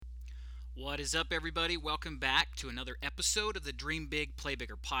What is up, everybody? Welcome back to another episode of the Dream Big, Play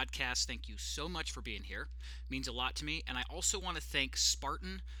Bigger podcast. Thank you so much for being here. It means a lot to me. And I also want to thank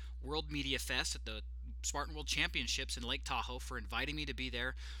Spartan World Media Fest at the Spartan World Championships in Lake Tahoe for inviting me to be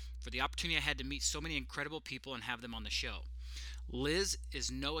there, for the opportunity I had to meet so many incredible people and have them on the show. Liz is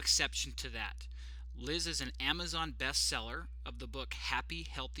no exception to that. Liz is an Amazon bestseller of the book Happy,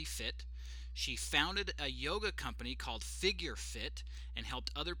 Healthy, Fit. She founded a yoga company called Figure Fit and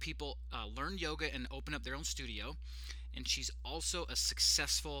helped other people learn yoga and open up their own studio. And she's also a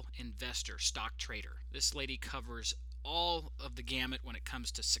successful investor, stock trader. This lady covers all of the gamut when it comes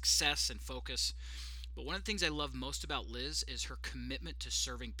to success and focus. But one of the things I love most about Liz is her commitment to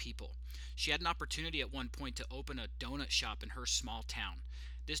serving people. She had an opportunity at one point to open a donut shop in her small town.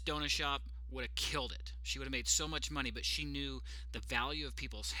 This donut shop would have killed it. She would have made so much money, but she knew the value of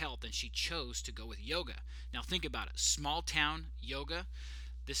people's health and she chose to go with yoga. Now think about it. Small town yoga.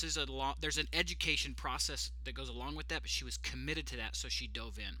 There's an education process that goes along with that, but she was committed to that, so she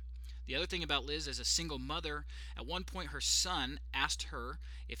dove in. The other thing about Liz, as a single mother, at one point her son asked her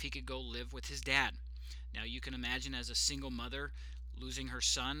if he could go live with his dad. Now you can imagine, as a single mother, losing her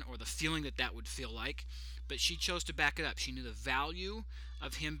son, or the feeling that that would feel like, but she chose to back it up. She knew the value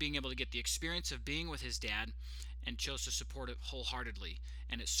of him being able to get the experience of being with his dad and chose to support it wholeheartedly,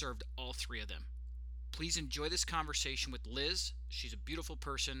 and it served all three of them. Please enjoy this conversation with Liz. She's a beautiful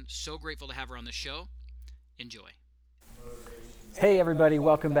person. So grateful to have her on the show. Enjoy. Hey everybody,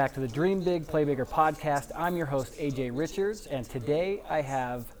 welcome back to the Dream Big, Play Bigger podcast. I'm your host, AJ Richards, and today I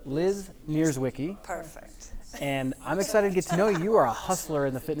have Liz Nierzwicki. Perfect. And I'm excited to get to know you. You are a hustler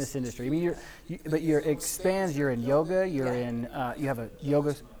in the fitness industry. I mean, you're expands. You're in yoga. You're in. You have a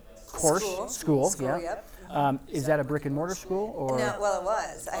yoga course school. Yeah. Yep. Is that a brick and mortar school or? No, well, it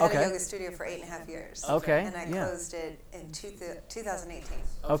was. I had a yoga studio for 8.5 years. Okay. And I closed it in 2018.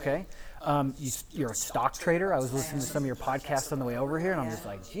 Okay. You're a stock trader. I was listening to some of your podcasts on the way over here, and I'm just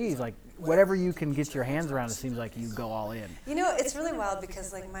like, geez, like whatever you can get your hands around, it seems like you go all in. You know, it's really wild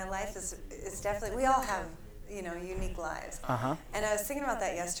because like my life is definitely, we all have, unique lives. And I was thinking about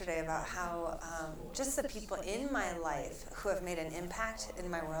that yesterday, about how just the people in my life who have made an impact in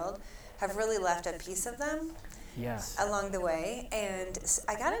my world have really left a piece of them along the way. And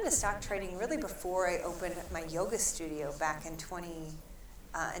I got into stock trading really before I opened my yoga studio back in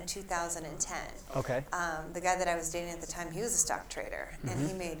 2010. Okay. The guy that I was dating at the time, he was a stock trader, and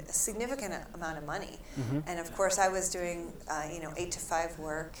he made a significant amount of money. And of course, I was doing 8 to 5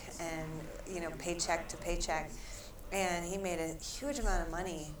 work and paycheck to paycheck, and he made a huge amount of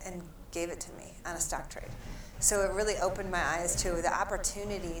money and gave it to me on a stock trade. So it really opened my eyes to the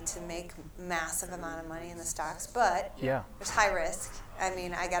opportunity to make massive amount of money in the stocks, but there's high risk. I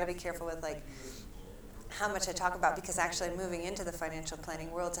mean, I got to be careful with like how much I talk about, because actually I'm moving into the financial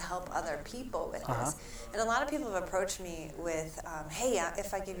planning world to help other people with this. And a lot of people have approached me with, hey,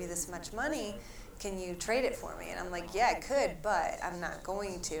 if I give you this much money, can you trade it for me? And I'm like, yeah, I could, but I'm not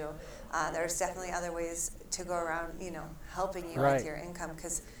going to. There's definitely other ways to go around, helping you with your income,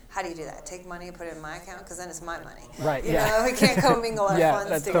 because how do you do that? Take money and put it in my account, because then it's my money. Right. You know, we can't commingle our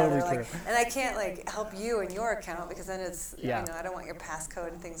funds together. Totally true. And I can't help you in your account, because then it's I don't want your passcode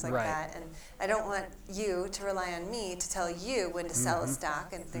and things like that. And I don't want you to rely on me to tell you when to sell a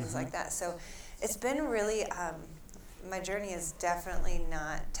stock and things like that. So it's been really my journey is definitely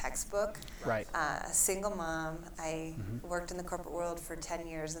not textbook. Right. Single mom. I worked in the corporate world for 10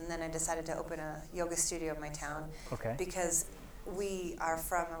 years, and then I decided to open a yoga studio in my town. Okay. Because we are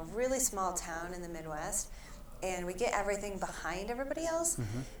from a really small town in the Midwest, and we get everything behind everybody else.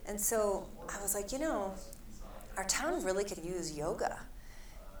 And so I was like, our town really could use yoga.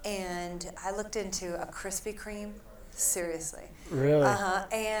 And I looked into a Krispy Kreme. Seriously. Really?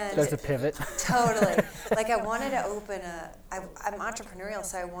 And that's a pivot. Totally. Like I wanted to open I'm entrepreneurial,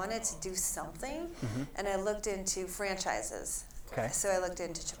 so I wanted to do something, and I looked into franchises. Okay. So I looked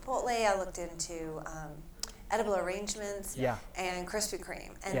into Chipotle, I looked into Edible Arrangements, and Krispy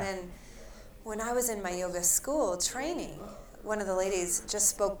Kreme. And then when I was in my yoga school training, one of the ladies just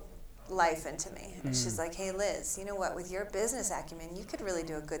spoke life into me. And she's like, hey Liz, you know what, with your business acumen, you could really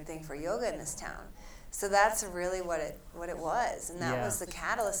do a good thing for yoga in this town. So that's really what it was, and that was the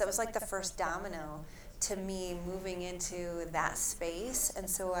catalyst. That was like the first domino to me moving into that space. And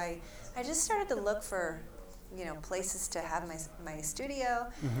so I just started to look for places to have my studio.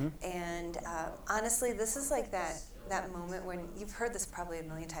 And honestly, this is like that moment when you've heard this probably a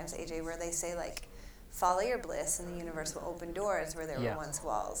million times, AJ, where they say like, follow your bliss and the universe will open doors where there were once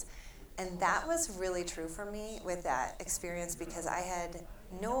walls. And that was really true for me with that experience, because I had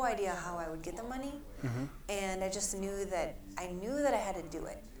no idea how I would get the money, and I just knew that I had to do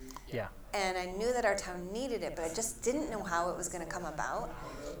it. Yeah. And I knew that our town needed it, but I just didn't know how it was going to come about.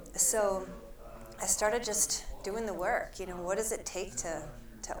 So I started just doing the work. What does it take to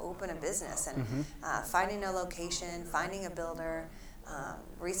open a business? And finding a location, finding a builder,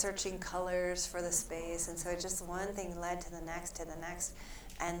 researching colors for the space. And so just one thing led to the next,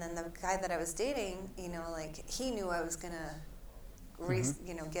 And then the guy that I was dating, he knew I was going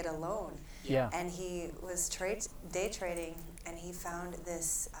to get a loan. Yeah. And he was day trading, and he found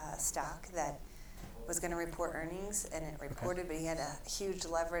this stock that was going to report earnings, and it reported, but he had a huge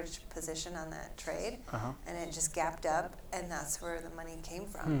leveraged position on that trade, and it just gapped up, and that's where the money came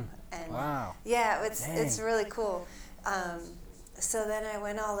from. And wow. Yeah, it's really cool. So then I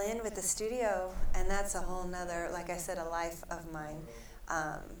went all in with the studio, and that's a whole nother, like I said, a life of mine.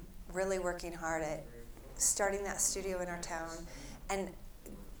 Really working hard at starting that studio in our town, and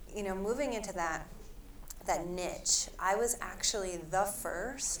moving into that niche. I was actually the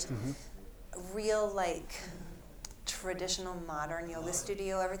first real traditional modern yoga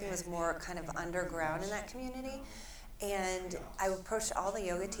studio. Everything was more kind of underground in that community. And I approached all the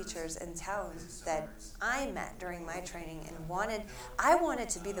yoga teachers in town that I met during my training, and I wanted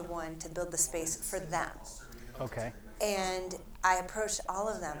to be the one to build the space for them. Okay. And I approached all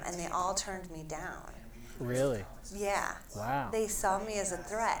of them, and they all turned me down. Really? Yeah. Wow. They saw me as a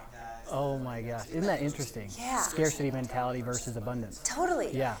threat. Oh my gosh. Isn't that interesting? Yeah. Scarcity mentality versus abundance. Totally.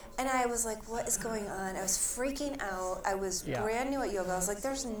 Yeah. And I was like, what is going on? I was freaking out. I was brand new at yoga. I was like,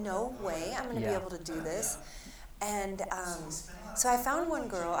 there's no way I'm going to be able to do this. And so I found one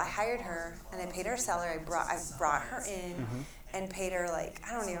girl. I hired her, and I paid her a salary. I brought her in and paid her I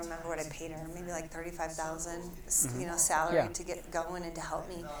don't even remember what I paid her. Maybe $35,000, salary to get going and to help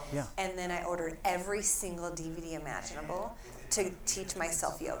me. Yeah. And then I ordered every single DVD imaginable to teach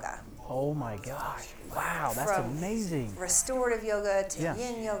myself yoga. Oh my gosh. Wow, that's From amazing. Restorative yoga to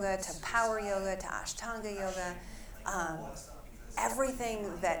yin yoga to power yoga to Ashtanga yoga. Everything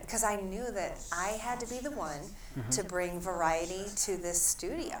because I knew that I had to be the one to bring variety to this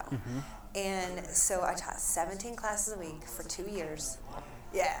studio. And so I taught 17 classes a week for 2 years.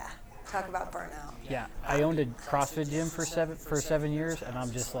 Yeah, talk about burnout. Yeah, I owned a CrossFit gym for 7 years, and I'm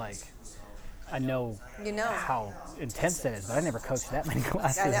just like, I know how intense that is, but I never coached that many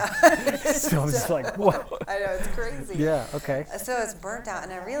classes. I know. So I'm just like, whoa. I know, it's crazy. Yeah, okay. So it's burnt out,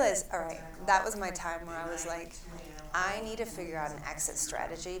 and I realized, all right, that was my time where I was like, I need to figure out an exit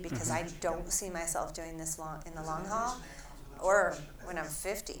strategy because I don't see myself doing this in the long haul or when I'm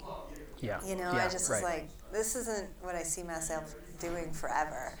 50. Yeah. I just was like, this isn't what I see myself doing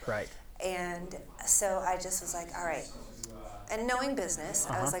forever. Right. And so I just was like, all right. And knowing business,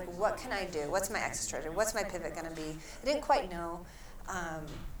 I was like, what can I do? What's my exit strategy? What's my pivot going to be? I didn't quite know.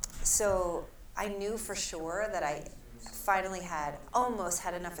 So I knew for sure that I finally almost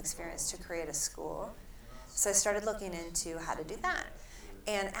had enough experience to create a school. So I started looking into how to do that.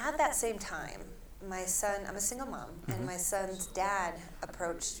 And at that same time, my son, I'm a single mom, and my son's dad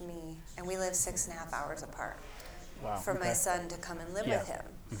approached me, and we live 6.5 hours apart, for my son to come and live with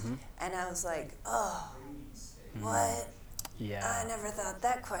him. And I was like, oh, what? Yeah. I never thought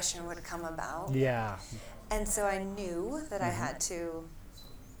that question would come about. Yeah. And so I knew that I had to,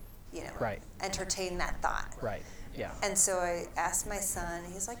 entertain that thought. Right. Yeah. And so I asked my son,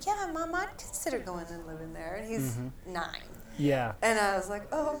 he's like, yeah, Mom, I'd consider going and living there. And he's 9. Yeah. And I was like,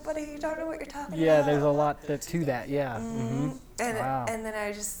 oh, buddy, you don't know what you're talking about. Yeah, there's a lot to that, yeah. And Wow. and then I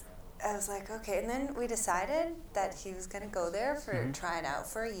was like, okay. And then we decided that he was going to go there try it out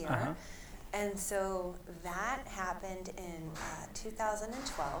for a year. And so that happened in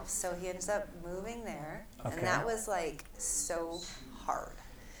 2012. So he ends up moving there. Okay. And that was so hard.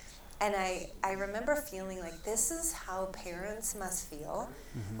 And I remember feeling like this is how parents must feel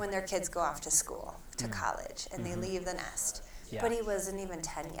when their kids go off to school, to college, and they leave the nest. Yeah. But he wasn't even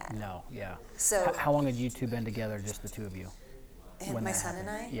 10 yet. No, yeah. So how long had you two been together, just the two of you? my son and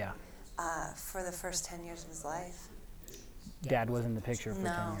I? Yeah. For the first 10 years of his life. Dad was in the picture for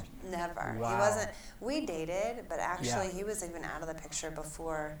 10 years? No, never. Wow. He wasn't. We dated, but actually he was even out of the picture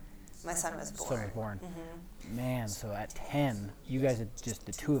before my son was born. Son was born. Man, so at 10, you guys are just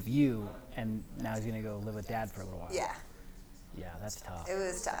the two of you, and now he's going to go live with Dad for a little while. Yeah. Yeah, that's tough. It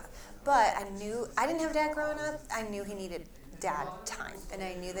was tough. But I didn't have Dad growing up. I knew he needed Dad time, and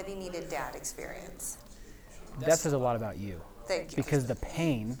I knew that he needed Dad experience. That says a lot about you. Thank you. Because the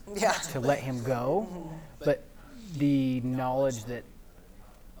pain Yeah. to let him go, but the knowledge that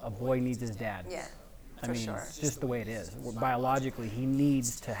a boy needs his dad. Yeah, I for mean, sure. it's just the way it is. Biologically, he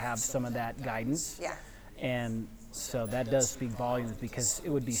needs to have some of that guidance. Yeah. And So that does speak volumes, because it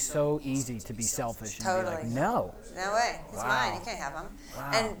would be so easy to be selfish and be like, no. No way. He's mine. You can't have him.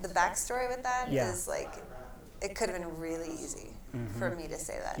 Wow. And the backstory with that is like, it could have been really easy for me to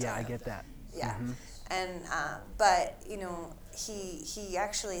say that to him. I get that. Yeah. And, but, you know, he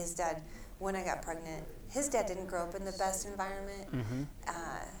actually, his dad, when I got pregnant, his dad didn't grow up in the best environment.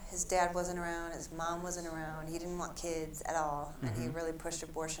 His dad wasn't around. His mom wasn't around. He didn't want kids at all. And he really pushed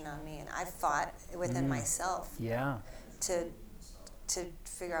abortion on me. And I fought within myself to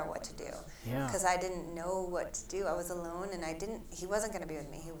figure out what to do. Because I didn't know what to do. I was alone, and he wasn't going to be with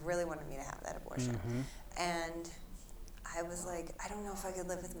me. He really wanted me to have that abortion. And I was like, I don't know if I could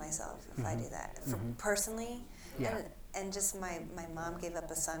live with myself if I do that. Personally, and just my mom gave up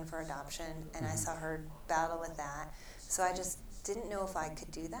a son for adoption, and I saw her battle with that. So I just didn't know if I could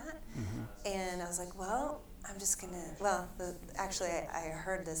do that. And I was like, well, I'm just going to, actually I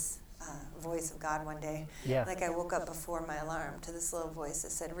heard this voice of God one day. Like I woke up before my alarm to this little voice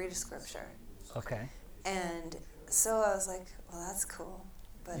that said, read a scripture. Okay. And so I was like, well, that's cool,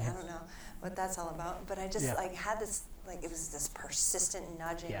 but I don't know what that's all about. But I just like had this, like, it was this persistent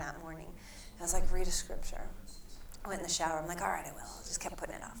nudging that morning. And I was like, read a scripture. I went in the shower. I'm like, all right, I will. Just kept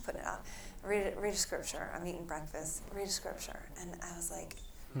putting it off. Read a scripture. I'm eating breakfast. Read a scripture. And I was like,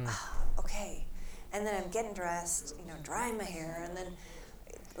 okay. And then I'm getting dressed, you know, drying my hair, and then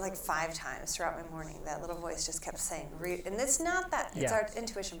like 5 times throughout my morning, that little voice just kept saying, read. And it's not that, it's our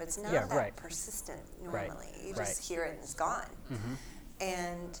intuition, but it's not that persistent normally. You just hear it and it's gone.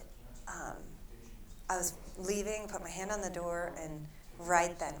 And I was leaving, put my hand on the door, and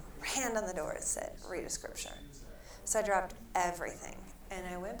right then, hand on the door, it said, read a scripture. So I dropped everything, and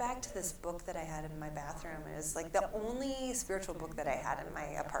I went back to this book that I had in my bathroom. It was like the only spiritual book that I had in my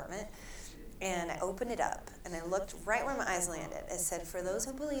apartment. And I opened it up, and I looked right where my eyes landed. It said, for those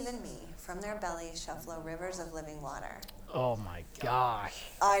who believe in me, from their bellies shall flow rivers of living water. Oh, my gosh.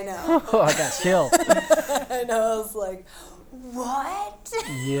 I know. I got chills. I know. I was like, what?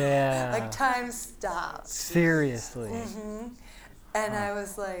 Yeah. Like, time stopped. Seriously. And I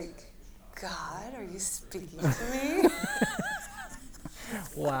was like, God, are you speaking to me?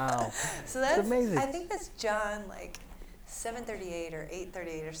 Wow. So that's amazing. I think that's John, like, 7:38 or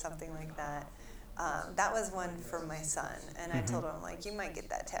 8:38 or something like that. That was one for my son, and I told him, like, you might get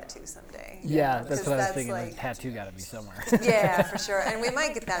that tattoo someday. Yeah, that's what I was thinking. Like, the tattoo got to be somewhere. Yeah, for sure. And we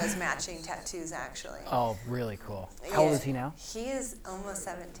might get that as matching tattoos, actually. Oh, really cool. How old is he now? He is almost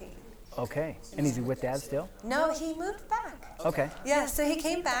 17. Okay. And is he with Dad still? No, he moved back. Okay. Yeah, so he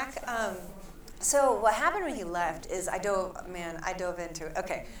came back. So what happened when he left is I dove into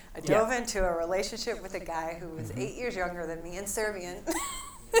a relationship with a guy who was 8 years younger than me and Serbian.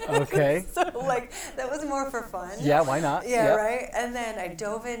 Okay. So, like, that was more for fun. Yeah, why not? Yeah, right? And then I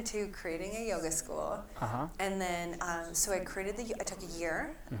dove into creating a yoga school. And then, so I took a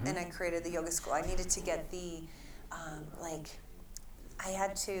year, and I created the yoga school. I needed to get I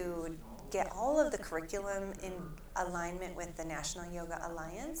had to get all of the curriculum in alignment with the National Yoga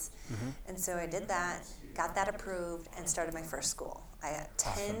Alliance. And so I did that, got that approved, and started my first school. I had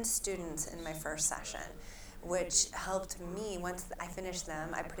 10 students in my first session, which helped me. Once I finished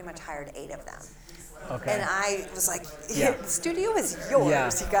them, I pretty much hired 8 of them. Okay. And I was like, the studio is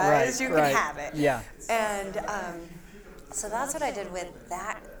yours, you guys. You can have it. Yeah. And so that's what I did with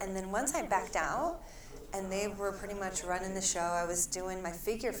that. And then once I backed out, and they were pretty much running the show, I was doing my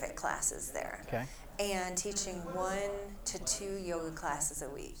figure fit classes there. Okay. And teaching 1 to 2 yoga classes a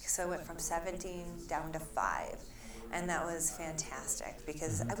week. So I went from 17 down to 5. And that was fantastic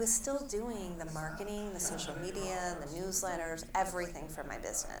because I was still doing the marketing, the social media, the newsletters, everything for my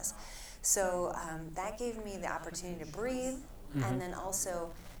business. So that gave me the opportunity to breathe and then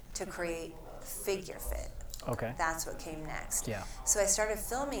also to create Figure Fit. Okay. That's what came next. Yeah. So I started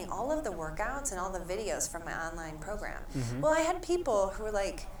filming all of the workouts and all the videos from my online program. Well, I had people who were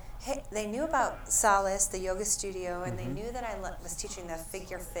like, hey, they knew about Solace, the yoga studio, and they knew that I was teaching the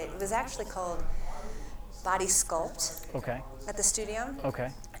Figure Fit. It was actually called Body Sculpt at the studio.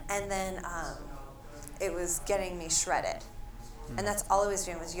 Okay. And then it was getting me shredded. And that's all I was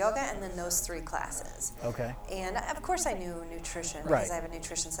doing was yoga and then those 3 classes. Okay. And of course I knew nutrition because I have a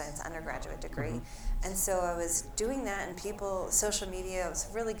nutrition science undergraduate degree. And so I was doing that, and social media was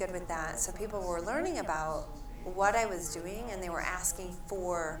really good with that. So people were learning about what I was doing, and they were asking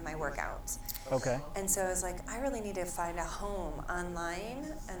for my workouts. Okay. And so I was like, I really need to find a home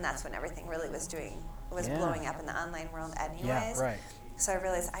online, and that's when everything really was blowing up in the online world anyways. Yeah, right. So I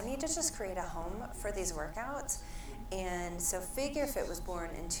realized I need to just create a home for these workouts. And so Figure Fit was born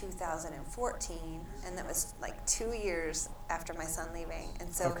in 2014, and that was like 2 years after my son leaving.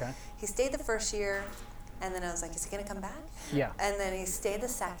 And so he stayed the first year, And then I was like, is he going to come back? Yeah. And then he stayed a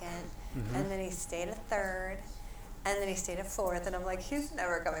second, and then he stayed a third, and then he stayed a fourth, and I'm like, he's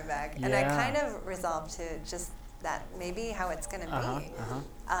never coming back. And I kind of resolved to just that maybe how it's going to be.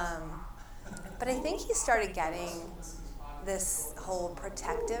 But I think he started getting this whole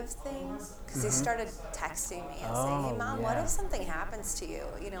protective thing because he started texting me and saying, hey, Mom, what if something happens to you?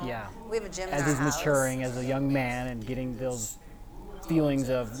 You know, we have a gym in our house. As he's maturing as a young man and getting those feelings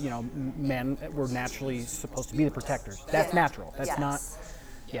of, you know, men were naturally supposed to be the protectors. That's natural. That's not...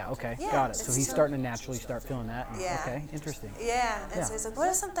 Yeah, okay, got it. So he's starting to naturally start feeling that. Okay, interesting. Yeah, and so he's like, what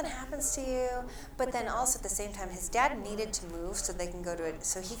if something happens to you? But then also at the same time, his dad needed to move so they can go to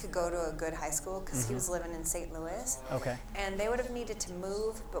so he could go to a good high school because he was living in St. Louis. Okay. And they would have needed to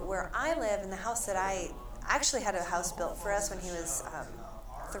move, but where I live, in the house that I actually had a house built for us when he was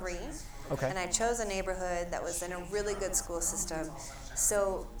 3. Okay. And I chose a neighborhood that was in a really good school system.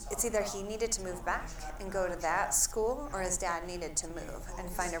 So it's either he needed to move back and go to that school, or his dad needed to move and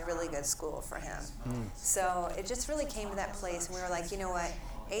find a really good school for him. So it just really came to that place, and we were like, you know what,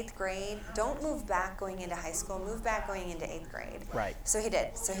 8th grade, don't move back going into high school, move back going into 8th grade. Right. So he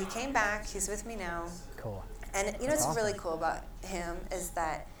did. So he came back, he's with me now. Cool. And you know what's really cool about him is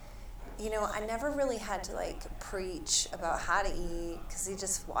that, you know, I never really had to like preach about how to eat because he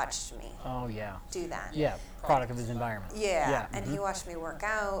just watched me. Oh yeah. Do that. Yeah, product of his environment. Yeah. And he watched me work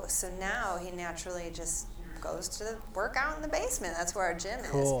out, so now he naturally just goes to work out in the basement. That's where our gym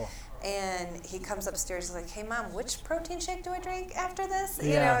is. And he comes upstairs and is like, hey, Mom, which protein shake do I drink after this?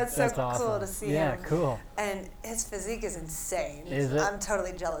 You know, it's so cool to see him. Yeah, cool. And his physique is insane. Is it? I'm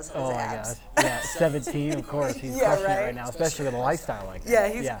totally jealous of his abs. Oh, my gosh. Yeah, 17, of course. He's crushing it right now, especially with a lifestyle like that. Yeah,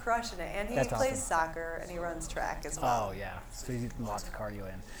 he's crushing it. And he plays soccer, and he runs track as well. Oh, yeah. So he's getting lots of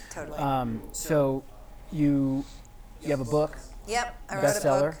cardio in. Totally. So you have a book? Yep, I wrote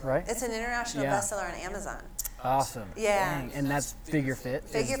bestseller, a book. Right? It's an international bestseller on Amazon. Awesome. Yeah. Dang. And that's Figure Fit.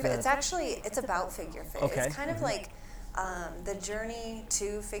 Figure Fit. It's about Figure Fit. Okay. It's kind of like the journey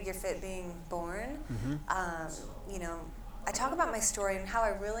to Figure Fit being born. You know, I talk about my story and how I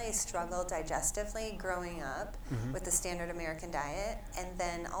really struggled digestively growing up with the standard American diet, and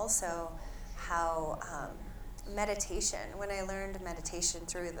then also how meditation, when I learned meditation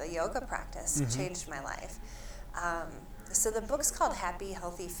through the yoga practice, changed my life. So the book's called Happy,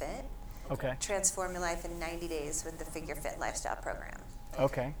 Healthy, Fit. Okay. Transform your life in 90 days with the Figure Fit lifestyle program.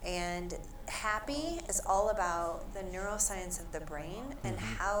 Okay. And Happy is all about the neuroscience of the brain and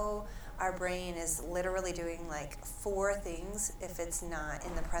how our brain is literally doing like 4 things if it's not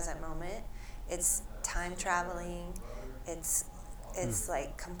in the present moment. It's time traveling, it's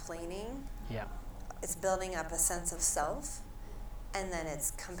like complaining, it's building up a sense of self, and then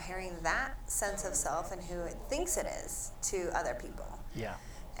it's comparing that sense of self and who it thinks it is to other people. Yeah.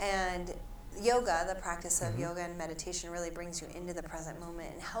 And yoga, the practice of yoga and meditation, really brings you into the present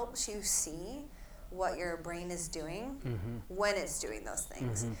moment and helps you see what your brain is doing when it's doing those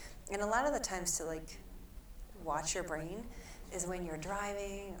things. And a lot of the times to like watch your brain is when you're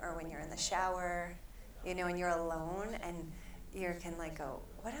driving or when you're in the shower, you know, and you're alone and you can like go,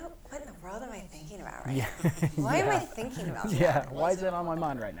 what in the world am I thinking about right now? Why am I thinking about that? Yeah, why is that on my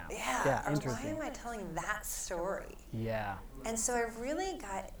mind right now? Yeah, or why am I telling that story? Yeah. And so I really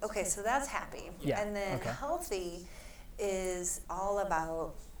got, okay, so that's Happy. Yeah. And then Healthy is all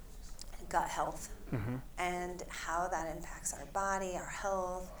about gut health and how that impacts our body, our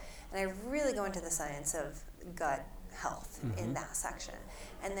health. And I really go into the science of gut health in that section.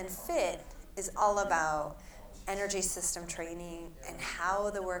 And then Fit is all about energy system training and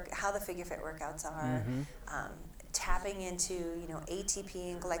how the Figure Fit workouts are, tapping into, you know,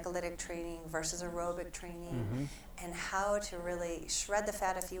 ATP and glycolytic training versus aerobic training, and how to really shred the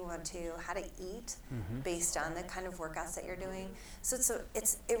fat if you want to, how to eat based on the kind of workouts that you're doing. So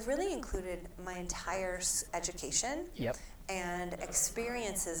it really included my entire education and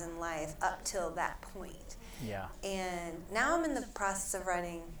experiences in life up till that point. Yeah. And now I'm in the process of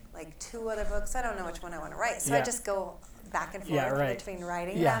writing like 2 other books. I don't know which one I want to write, so I just go back and forth between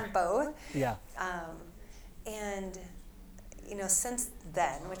writing them both. Yeah. And you know, since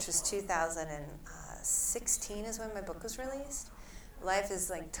then, which was 2016 is when my book was released, life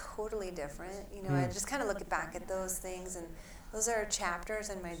is like totally different. You know, I just kind of look back at those things, and those are chapters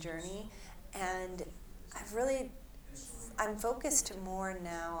in my journey, and I'm focused more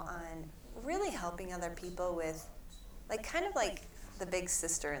now on really helping other people with, like, kind of like the big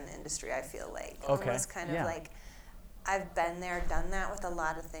sister in the industry, I feel like. Almost kind of like, I've been there, done that with a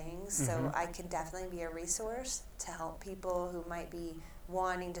lot of things, so I can definitely be a resource to help people who might be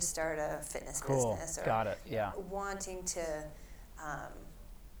wanting to start a fitness business or Got it. Yeah. wanting to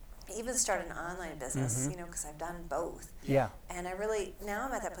even start an online business, because I've done both. Yeah. And now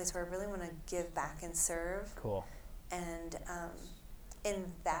I'm at that place where I really want to give back and serve. Cool. And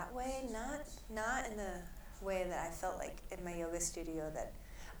in that way, not in the way that I felt like in my yoga studio that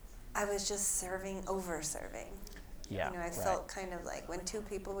I was just over serving. Yeah. I felt kind of like when 2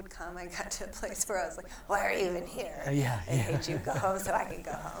 people would come, I got to a place where I was like, why are you even here? Yeah. Can't you go home so I can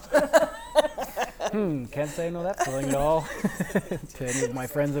go home? Can't say no that feeling at all. To any of my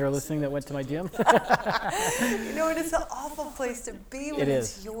friends that are listening that went to my gym. And it's an awful place to be when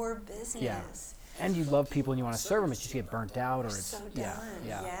it's your business. Yeah. And you love people and you want to serve them, it's just you get burnt out, or it's so done.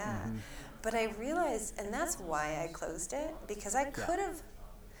 Yeah. Mm-hmm. But I realized, and that's why I closed it, because I could have.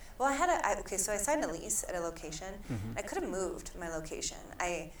 Well, so I signed a lease at a location. Mm-hmm. I could have moved my location.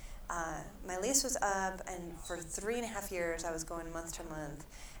 My lease was up, and for 3.5 years, I was going month to month.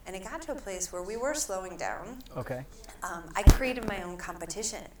 And it got to a place where we were slowing down. Okay. I created my own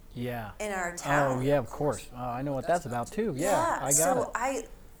competition. Yeah. In our town. Oh, yeah, of course. I know what that's about, too. Yeah, I got it. So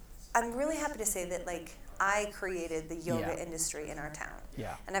I'm really happy to say that, I created the yoga industry in our town.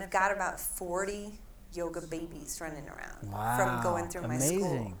 Yeah. And I've got about 40 yoga babies running around wow. from going through my school.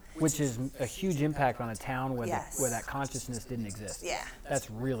 Amazing. Which is a huge impact on a town where, yes. where that consciousness didn't exist. Yeah.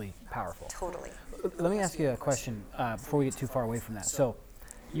 That's really powerful. Totally. Let me ask you a question before we get too far away from that. So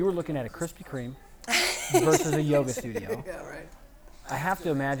you were looking at a Krispy Kreme versus a yoga studio. Yeah, right. I have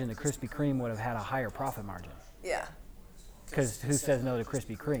to imagine the Krispy Kreme would have had a higher profit margin. Yeah. Because who says no to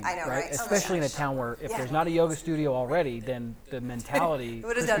Krispy Kreme? I know, right? Especially in a town where if there's not a yoga studio already, then the mentality,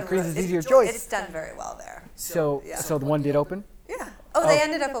 Krispy Kreme is easier choice. It's done very well there. So the one did open? Yeah. Oh, they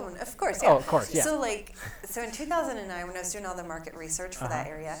ended up open. Of course, yeah. Oh, of course, yeah. So in 2009, when I was doing all the market research for that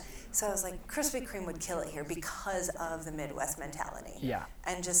area, so I was like, Krispy Kreme would kill it here because of the Midwest mentality. Yeah.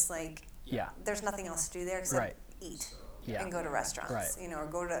 And just there's nothing else to do there except eat. Yeah. And go to restaurants, or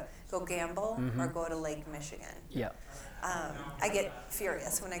go gamble or go to Lake Michigan. Yeah. I get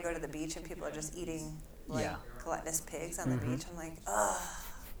furious when I go to the beach and people are just eating gluttonous pigs on the beach. I'm like, oh,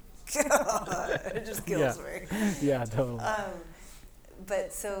 God, it just kills me. Yeah, totally.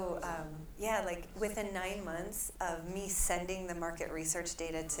 But so, within 9 months of me sending the market research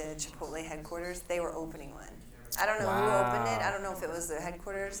data to Chipotle headquarters, they were opening one. I don't know who opened it. I don't know if it was the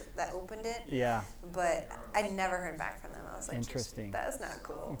headquarters that opened it. Yeah. But I never heard back from them. I was like, interesting. That's not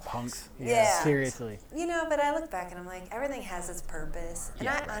cool. Punks. Yeah. Seriously. But I look back and I'm like, everything has its purpose. And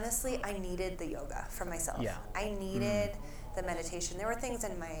I needed the yoga for myself. Yeah. I needed the meditation. There were things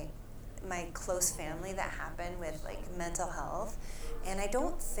in my close family that happened with mental health. And I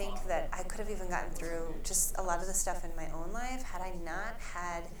don't think that I could have even gotten through just a lot of the stuff in my own life had I not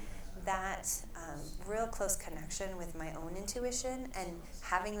had that real close connection with my own intuition and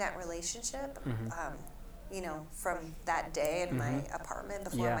having that relationship, from that day in my apartment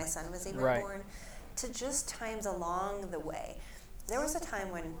before my son was even born, to just times along the way. There was a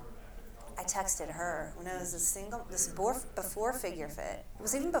time when I texted her when I was before Figure Fit. It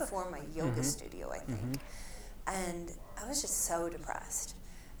was even before my yoga studio, I think. And I was just so depressed.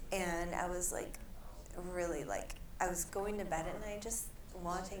 And I was really I was going to bed at night just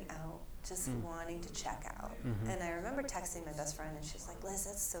wanting out, just wanting to check out. And I remember texting my best friend and she's like, Liz,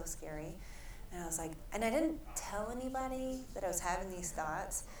 that's so scary. And I was like, and I didn't tell anybody that I was having these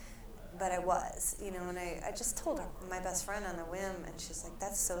thoughts, but I was, and I just told her, my best friend on the whim, and she's like,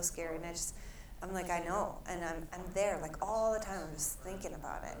 that's so scary. And I'm like, I know, and I'm there all the time. I'm just thinking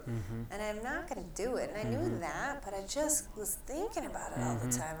about it, and I'm not gonna do it. And I knew that, but I just was thinking about it all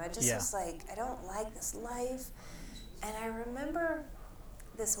the time. I just was like, I don't like this life. And I remember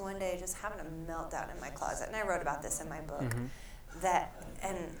this one day just having a meltdown in my closet, and I wrote about this in my book.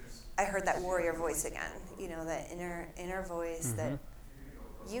 And I heard that warrior voice again. That inner voice that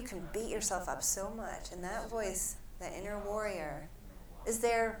you can beat yourself up so much, and that voice, that inner warrior, is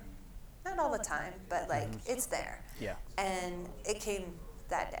there. Not all the time, but it's there. Yeah. And it came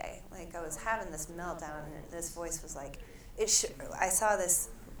that day. I was having this meltdown, and this voice was like, I saw this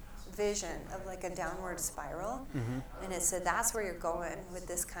vision of a downward spiral, and it said, that's where you're going with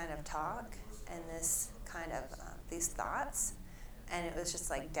this kind of talk and this kind of these thoughts. And it was just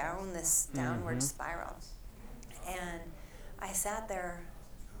down this downward spiral. And I sat there,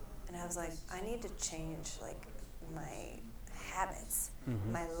 and I was like, I need to change my habits,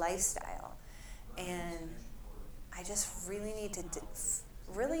 my lifestyle, and I just really need to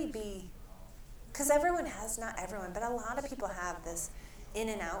really be, because not everyone, but a lot of people have this in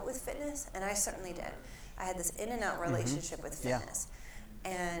and out with fitness, and I certainly did. I had this in and out relationship with fitness,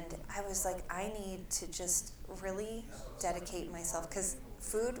 and I was like, I need to just really dedicate myself, because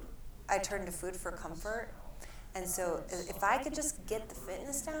I turned to food for comfort, And so if I could just get the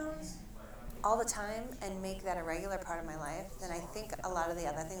fitness down all the time and make that a regular part of my life, then I think a lot of the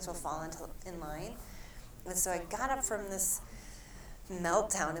other things will fall in line. And so I got up from this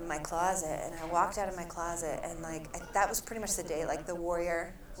meltdown in my closet, and I walked out of my closet, and that was pretty much the day the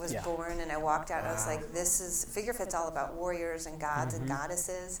warrior was born, and I walked out and I was like, this is Figure Fit's all about warriors and gods and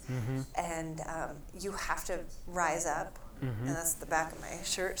goddesses, and you have to rise up, and that's the back of my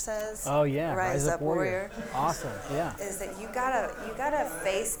shirt says. Oh yeah, rise up warrior. Awesome. Yeah. Is that you gotta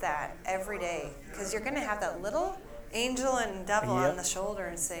face that every day, because you're gonna have that little angel and devil on the shoulder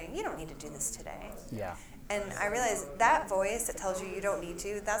and saying, you don't need to do this today. Yeah. And I realized that voice that tells you don't need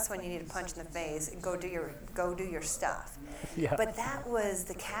to, that's when you need to punch in the face and go do your stuff. Yeah. But that was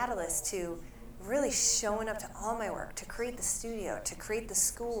the catalyst to really showing up to all my work, to create the studio, to create the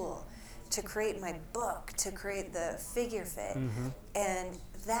school, to create my book, to create the Figure Fit. And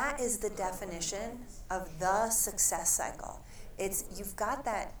that is the definition of the success cycle. It's you've got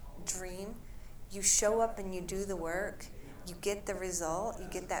that dream, you show up and you do the work, you get the result, you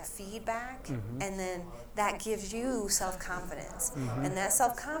get that feedback, and then that gives you self-confidence. And that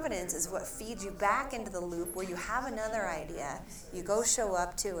self-confidence is what feeds you back into the loop where you have another idea, you go show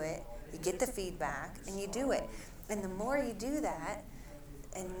up to it, you get the feedback, and you do it. And the more you do that,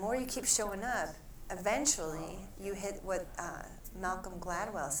 and the more you keep showing up, eventually you hit what Malcolm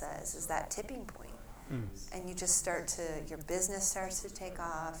Gladwell says is that tipping point. And you just your business starts to take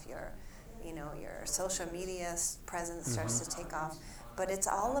off, your social media presence starts to take off, but it's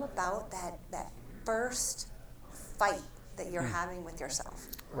all about that first fight that you're having with yourself.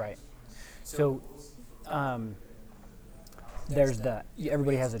 Right. So, there's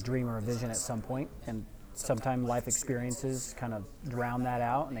everybody has a dream or a vision at some point, and sometimes life experiences kind of drown that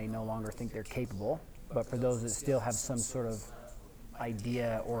out, and they no longer think they're capable. But for those that still have some sort of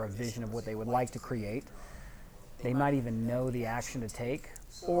idea or a vision of what they would like to create, they might even know the action to take,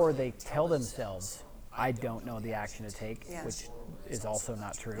 or they tell themselves, I don't know the action to take, which is also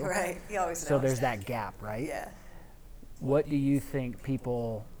not true. Right, you always know. So there's that gap, right? Yeah. What do you think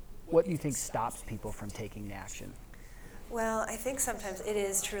stops people from taking the action? Well, I think sometimes it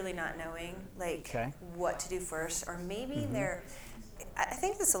is truly not knowing, what to do first, or maybe I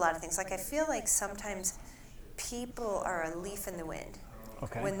think there's a lot of things. I feel like sometimes people are a leaf in the wind.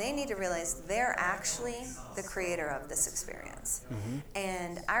 Okay. When they need to realize they're actually the creator of this experience.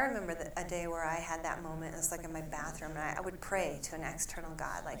 And I remember a day where I had that moment. It was in my bathroom, and I would pray to an external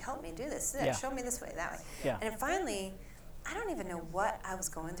God, help me do this, show me this way, that way. Yeah. And finally, I don't even know what I was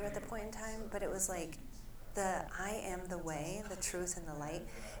going through at the point in time, but it was I am the way, the truth, and the light.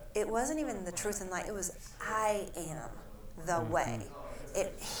 It wasn't even the truth and light. It was I am the way.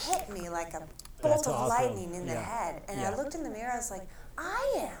 It hit me like a bolt of lightning in the head. And I looked in the mirror, I was like,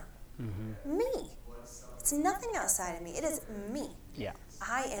 I am me. It's nothing outside of me. It is me. Yeah.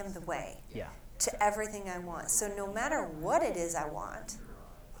 I am the way Yeah. to everything I want. So no matter what it is I want,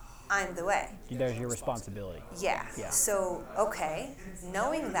 I'm the way. There's your responsibility. Yeah. So, okay,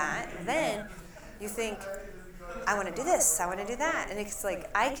 knowing that, then you think, I want to do this, I want to do that. And it's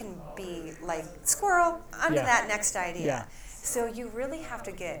I can be squirrel onto that next idea. Yeah. So you really have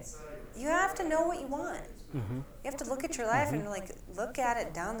to you have to know what you want. You have to look at your life and look at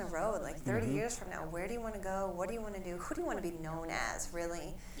it down the road, 30 years from now. Where do you want to go? What do you want to do? Who do you want to be known as,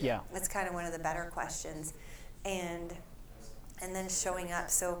 really? Yeah. That's kind of one of the better questions. And then showing up.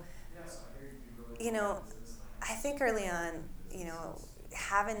 So, I think early on,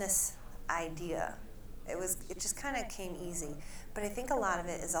 having this idea, it just kind of came easy. But I think a lot of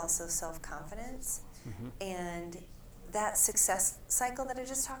it is also self-confidence. And that success cycle that I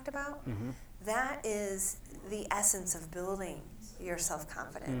just talked about, that is the essence of building your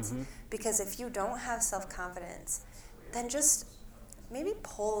self-confidence. Because if you don't have self-confidence, then just maybe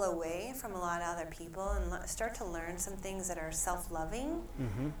pull away from a lot of other people and start to learn some things that are self-loving,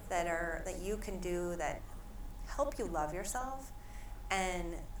 that you can do that help you love yourself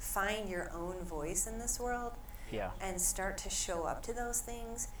and find your own voice in this world. And start to show up to those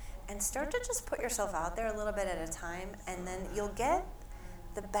things and start to just put yourself out there a little bit at a time, and then you'll get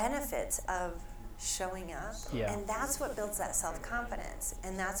the benefits of showing up. And that's what builds that self-confidence,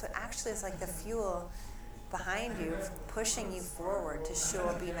 and that's what actually is the fuel behind you, pushing you forward to show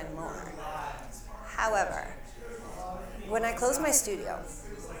up even more. However, when I closed my studio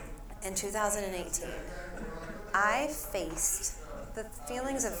in 2018, I faced the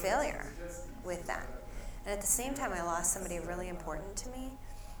feelings of failure with that. And at the same time, I lost somebody really important to me.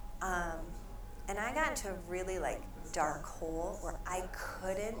 And I got into a really dark hole where I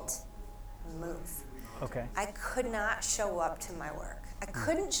couldn't move. Okay. I could not show up to my work. I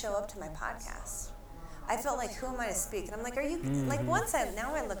couldn't show up to my podcast. I felt like, who am I to speak? And I'm like, are you, like,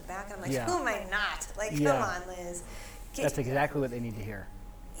 now I look back and I'm like, Yeah. who am I not? Like, Yeah. come on, Liz. That's exactly what they need to hear.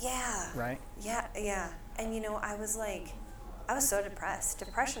 Yeah. Right? Yeah. And, I was like, I was so depressed.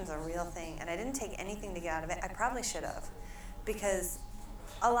 Depression's a real thing, and I didn't take anything to get out of it. I probably should have, because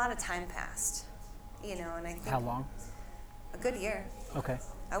a lot of time passed, and I think... How long? A good year. Okay.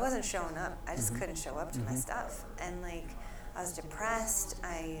 I wasn't showing up. I just couldn't show up to my stuff. And, like, I was depressed.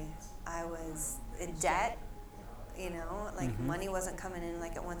 I was in debt, like money wasn't coming in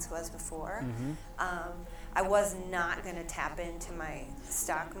like it once was before. I was not going to tap into my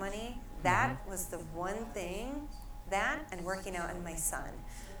stock money. That was the one thing, that and working out and my son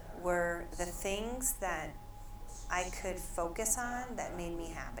were the things that I could focus on that made me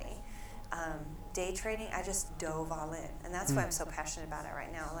happy. Day trading, I just dove all in, and that's why I'm so passionate about it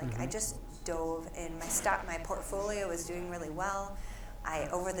right now. Like I just dove in. My portfolio was doing really well.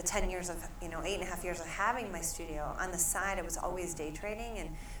 Over the 10 years of 8.5 years of having my studio, on the side I was always day trading and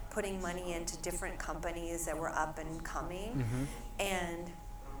putting money into different companies that were up and coming, and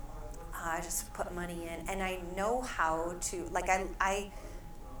I just put money in, and I know how to, like, I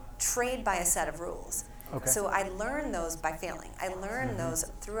trade by a set of rules. Okay. So I learned those by failing. I learned those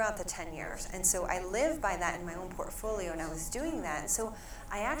throughout the 10 years. And so I live by that in my own portfolio, and I was doing that. And so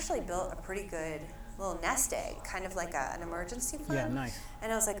I actually built a pretty good little nest egg, kind of like an emergency fund. Yeah, nice.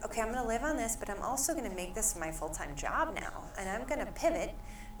 And I was like, okay, I'm going to live on this, but I'm also going to make this my full-time job now. And I'm going to pivot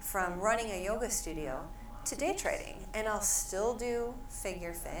from running a yoga studio to day trading. And I'll still do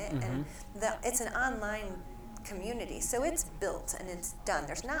Figure Fit. And it's an online community, so it's built and it's done.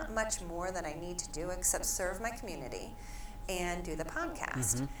 There's not much more that I need to do except serve my community and do the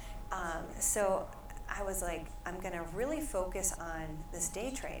podcast. So I was like, I'm going to really focus on this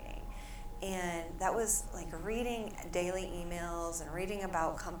day trading. And that was like reading daily emails and reading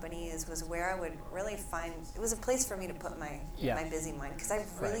about companies was where I would really find, it was a place for me to put my busy mind, because I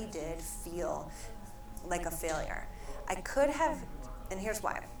really did feel like a failure. I could have, and here's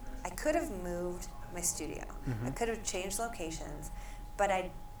why, I could have moved my studio. I could have changed locations, but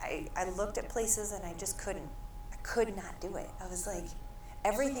I looked at places and I just couldn't. I could not do it. I was like,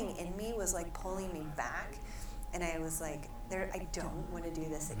 everything in me was like pulling me back, and I was like, I don't want to do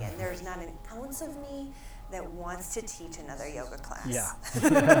this again. There's not an ounce of me that wants to teach another yoga class. Yeah.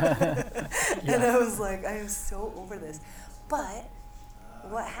 And I was like, I am so over this. But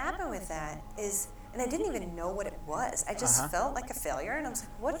what happened with that is, and I didn't even know what it was. I just felt like a failure, and I was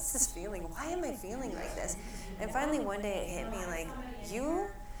like, what is this feeling? Why am I feeling like this? And finally one day it hit me, like, you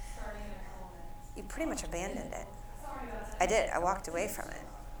pretty much abandoned it. I did. I walked away from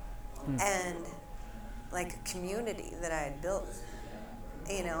it. And, like, community that I had built,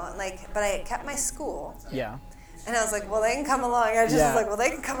 but I had kept my school. Yeah. And I was like, well, they can come along. I just was like, well, they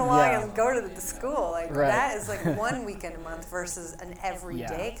can come along and go to the school. Like, that is like one weekend a month versus an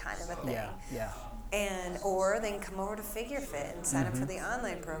everyday kind of a thing. Yeah. Or they can come over to Figure Fit and sign up for the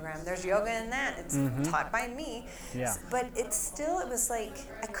online program. There's yoga in that. It's taught by me. Yeah. But it was like,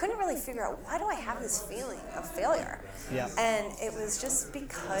 I couldn't really figure out, why do I have this feeling of failure? Yeah. And it was just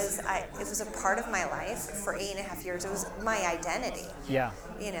because it was a part of my life for 8.5 years. It was my identity. Yeah.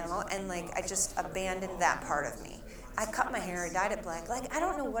 And like, I just abandoned that part of me. I cut my hair, I dyed it black. Like, I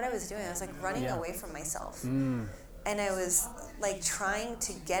don't know what I was doing. I was like running away from myself. And I was like trying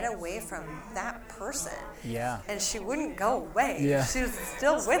to get away from that person. Yeah. And she wouldn't go away. Yeah. She was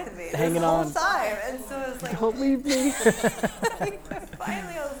still with me this whole time. And so it was like, don't leave me.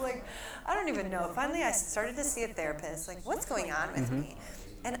 Finally I was like, I don't even know. Finally I started to see a therapist. Like, what's going on with me?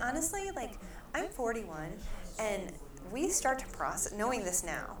 And honestly, like, I'm 41, and we start to process, knowing this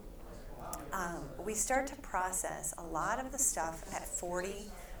now, we start to process a lot of the stuff at 40,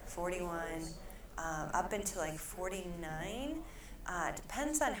 41, up into like 49.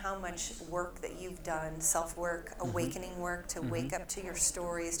 Depends on how much work that you've done, self-work, awakening work, to wake up to your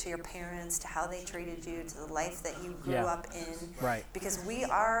stories, to your parents, to how they treated you, to the life that you grew up in. Right. Because we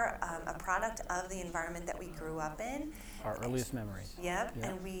are a product of the environment that we grew up in. Our earliest memories. Yep.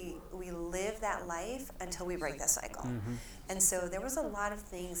 And we live that life until we break that cycle. And so there was a lot of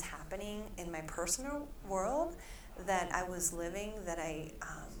things happening in my personal world that I was living that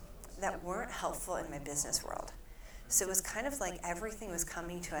that weren't helpful in my business world. So it was kind of like everything was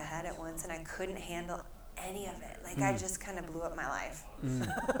coming to a head at once, and I couldn't handle any of it. Like, I just kind of blew up my life.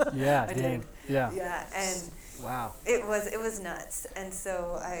 Yeah, I did. Yeah. Yeah, and wow. It was nuts. And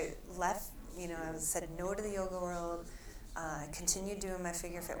so I left, I said no to the yoga world. I continued doing my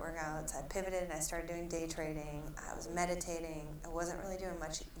Figure Fit workouts. I pivoted and I started doing day trading. I was meditating. I wasn't really doing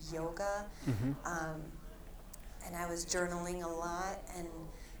much yoga. And I was journaling a lot, and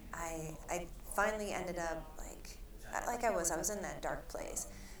I finally ended up like I was in that dark place.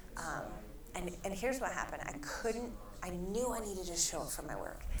 And here's what happened. I knew I needed to show up for my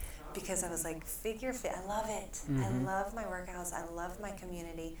work because I was like, figure fit, I love it. I love my workouts. I love my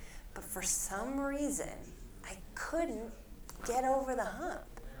community. But for some reason, I couldn't get over the hump.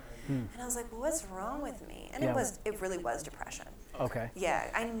 And I was like, well, what's wrong with me? And it really was depression. Okay. Yeah,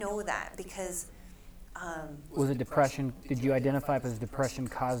 I know that because... was it depression? Did you identify it as depression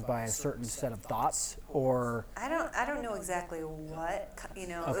caused by a certain set of thoughts, or? I don't know exactly what, you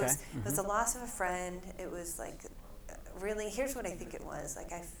know. Okay. It was the loss of a friend. It was like, really, here's what I think it was.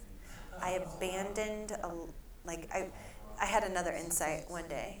 Like I abandoned, I had another insight one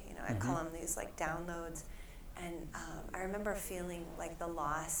day, you know, I call them these like downloads. And I remember feeling like the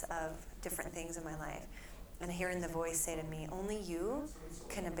loss of different things in my life and hearing the voice say to me, only you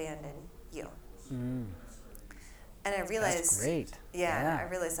can abandon you. And I realized, that's great. Yeah, I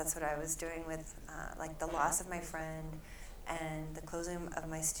realized that's what I was doing with like the loss of my friend and the closing of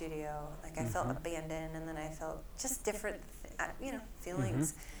my studio. Like I felt abandoned, and then I felt just different,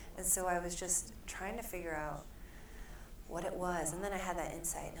 feelings. And so I was just trying to figure out what it was. And then I had that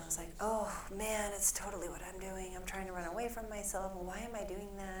insight, and I was like, oh man, it's totally what I'm doing. I'm trying to run away from myself. Well, why am I doing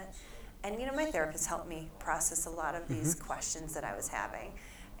that? And my therapist helped me process a lot of these questions that I was having.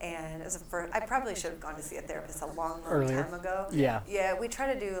 And I probably should have gone to see a therapist a long time ago. Yeah. Yeah, we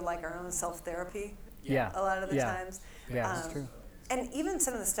try to do like our own self-therapy. Yeah. A lot of the times. Yeah, that's true. And even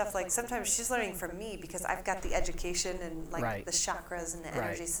some of the stuff, like sometimes she's learning from me because I've got the education and like the chakras and the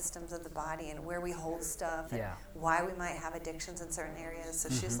energy systems of the body and where we hold stuff and why we might have addictions in certain areas. So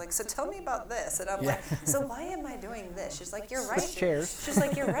she's like, so tell me about this. And I'm like, so why am I doing this? She's like, you're right. She's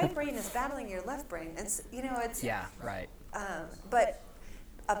like, your right brain is battling your left brain. And it's yeah, right. But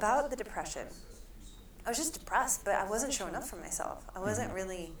about the depression, I was just depressed, but I wasn't showing up for myself. I wasn't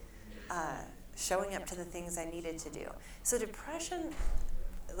really showing up to the things I needed to do. So depression,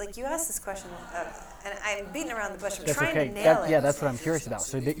 like you asked this question, and I'm beating around the bush. I'm trying to nail it. Yeah, that's what I'm curious about.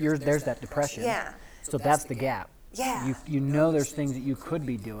 So there's that depression. Yeah. So that's the gap. Yeah. You know there's things that you could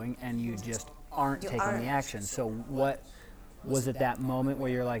be doing, and you just aren't taking the action. So what was it that moment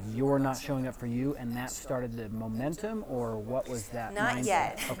where you're like, you're not showing up for you, and that started the momentum, or what was that? Not mindset?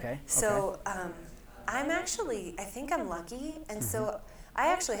 yet. Okay. So I think I'm lucky, and so I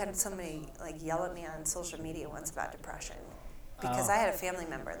actually had somebody like yell at me on social media once about depression because I had a family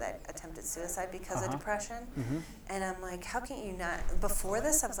member that attempted suicide because of depression, and I'm like, how can you not? Before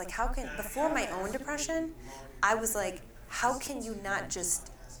this, I was like, before my own depression, I was like, how can you not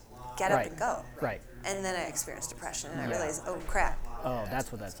just get up and go? Right. And then I experienced depression, and I realized, oh crap. Oh,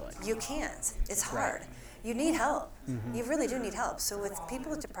 that's what that's like. You can't. It's hard. You need help. You really do need help. So with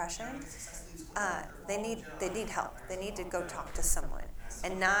people with depression, they need help. They need to go talk to someone,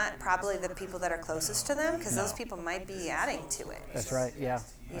 and not probably the people that are closest to them, because those people might be adding to it. That's right. Yeah.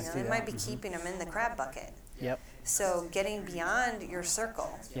 It might be keeping them in the crab bucket. Yep. So getting beyond your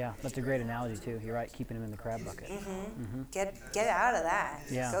circle. Yeah, that's a great analogy too. You're right, keeping them in the crab bucket. Get out of that.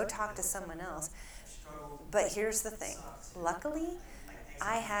 Yeah. Go talk to someone else. But here's the thing. Luckily,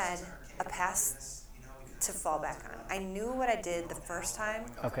 I had a past to fall back on. I knew what I did the first time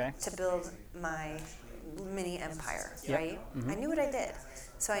to build my mini empire, right? I knew what I did.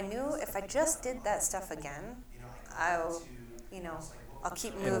 So I knew if I just did that stuff again, I'll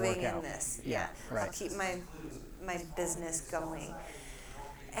keep moving in this. Yeah, right. I'll keep my business going.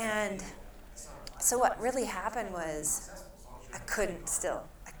 And so what really happened was I couldn't.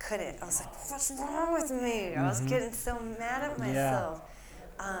 I was like, what's wrong with me? I was getting so mad at myself.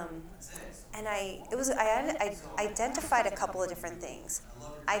 And I identified a couple of different things.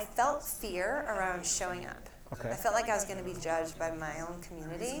 I felt fear around showing up. Okay. I felt like I was going to be judged by my own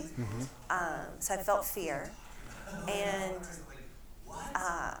community. So I felt fear. And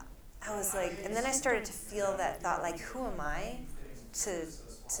I was like, and then I started to feel that thought, like, who am I to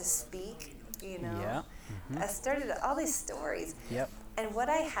speak, Yeah. I started all these stories. Yep. And what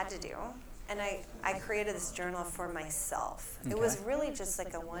I had to do, and I created this journal for myself. Okay. It was really just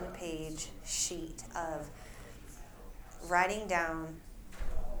like a one-page sheet of writing down,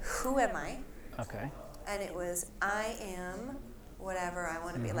 who am I? Okay. And it was, I am whatever I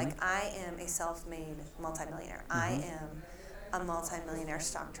want to be. Like, I am a self-made multimillionaire. I am a multimillionaire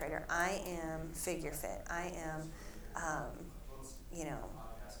stock trader. I am figure fit. I am,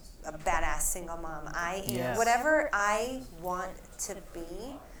 a badass single mom. I am whatever I want to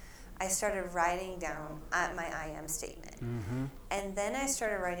be. I started writing down my I am statement. And then I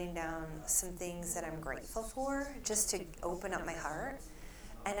started writing down some things that I'm grateful for, just to open up my heart.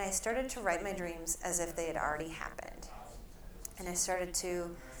 And I started to write my dreams as if they had already happened. And I started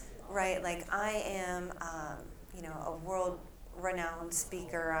to right? Like I am, a world-renowned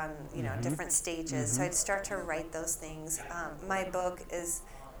speaker on, different stages. So I'd start to write those things. My book is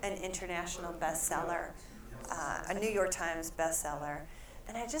an international bestseller, a New York Times bestseller,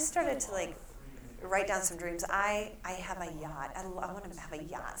 and I just started to like write down some dreams. I have a yacht. I want to have a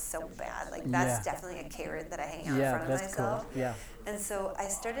yacht so bad. Like that's definitely a carrot that I hang out in front of myself. Cool. Yeah. And so I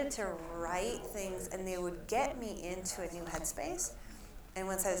started to write things, and they would get me into a new headspace. And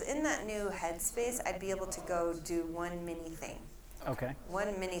once I was in that new headspace, I'd be able to go do one mini thing. Okay.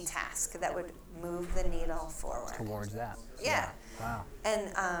 One mini task that would move the needle forward. Towards that. Yeah. Wow. And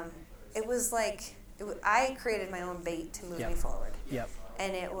it was like, I created my own bait to move me forward. Yep.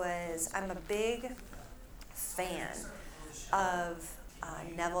 And I'm a big fan of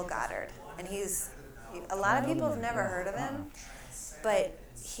Neville Goddard. And a lot of people have never heard of him, but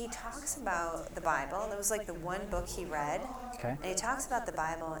he talks about the Bible. And it was like the one book he read. Okay. And he talks about the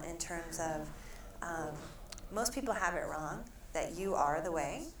Bible in terms of most people have it wrong, that you are the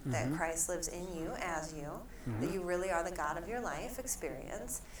way, that Christ lives in you as you, that you really are the God of your life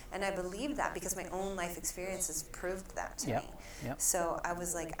experience. And I believe that because my own life experiences proved that to me. Yep. So I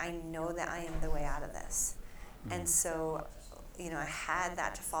was like, I know that I am the way out of this. And so, I had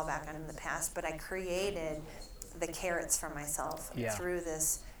that to fall back on in the past, but I created the carrots for myself through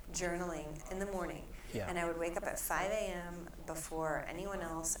this journaling in the morning. Yeah. And I would wake up at 5 a.m. before anyone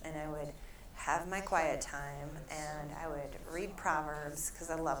else, and I would have my quiet time, and I would read Proverbs because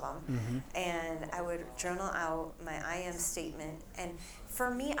I love them, and I would journal out my I am statement. And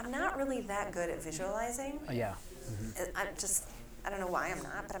for me, I'm not really that good at visualizing. I don't know why I'm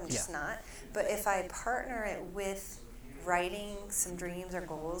not, but I'm just not. But if I partner it with writing some dreams or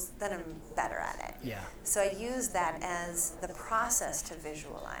goals, then I'm better at it. Yeah. So I use that as the process to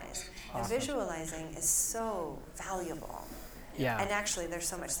visualize. Awesome. And visualizing is so valuable. Yeah. And actually, there's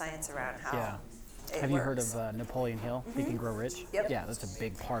so much science around how it Have works. you heard of Napoleon Hill, Think and Grow Rich? Yep. Yeah, that's a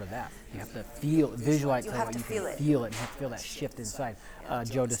big part of that. You have to visualize you what have to you feel can it. feel it, and you have to feel that shift inside.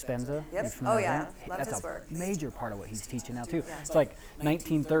 Joe Dispenza. Yep. Oh, yeah. Love That's his a work. major part of what he's teaching now, too. It's like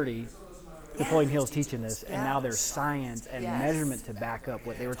 1930, Napoleon Hill's teaching this, and now there's science and measurement to back up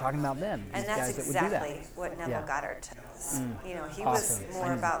what they were talking about then. And that's exactly what Neville Goddard does. He was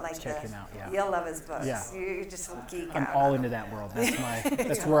more about like you'll love his books. Yeah. You just will geek out. I'm all into that world.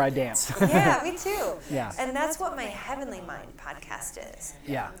 That's where I dance. Yeah, me too. Yeah. And that's what my Heavenly Mind podcast is.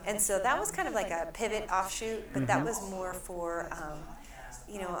 Yeah. And so that was kind of like a pivot offshoot, but that was more for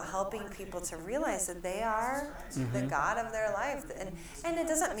helping people to realize that they are the God of their life. And it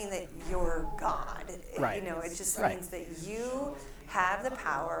doesn't mean that you're God. Right. It just means that you have the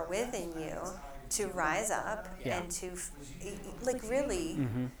power within you to rise up and to,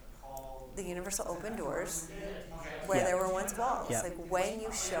 the universe will open doors where there were once walls. Like when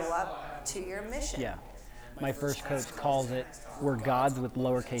you show up to your mission. Yeah. My first coach calls it, we're gods with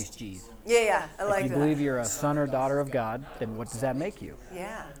lowercase g's. Yeah, I like that. If you believe you're a son or daughter of God, then what does that make you?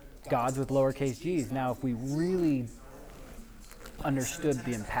 Yeah. Gods with lowercase g's. Now, if we really understood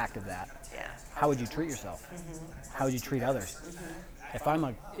the impact of that, how would you treat yourself? How would you treat others? If I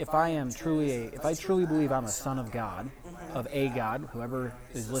truly believe I'm a son of God, of a God, whoever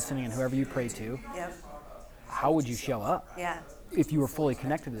is listening and whoever you pray to, how would you show up? Yeah. If you were fully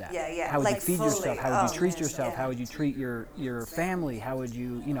connected to that. How would you feed yourself? How would you treat yourself? How would you treat your family? How would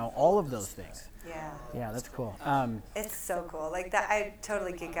you, all of those things. Yeah, that's cool. It's so cool. Like that, I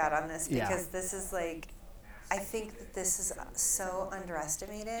totally geek out on this because this is like, I think that this is so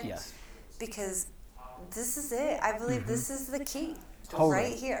underestimated. Yes. Because this is it. I believe this is the key. Totally.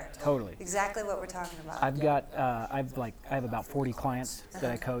 Right here. Totally. Exactly what we're talking about. I have about 40 clients that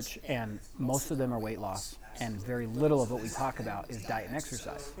I coach, and most of them are weight loss, and very little of what we talk about is diet and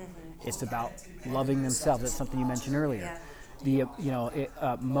exercise. It's about loving themselves. That's something you mentioned earlier.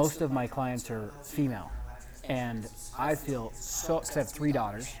 Most of my clients are female, and I feel so, because I have 3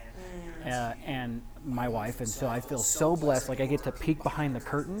 daughters, and my wife, and so I feel so blessed. Like I get to peek behind the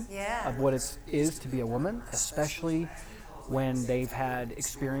curtain of what it is to be a woman, especially when they've had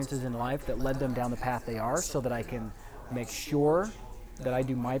experiences in life that led them down the path they are, so that I can make sure that I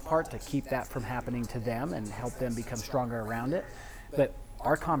do my part to keep that from happening to them and help them become stronger around it. But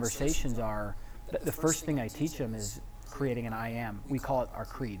our conversations are, the first thing I teach them is creating an I am. We call it our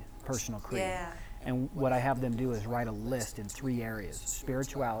creed, personal creed. Yeah. And what I have them do is write a list in 3 areas: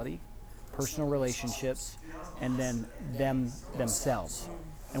 spirituality, personal relationships, and then themselves.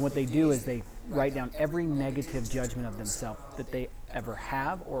 And what they do is they write down every negative judgment of themselves that they ever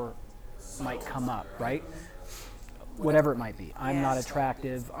have or might come up, right? Whatever it might be. I'm not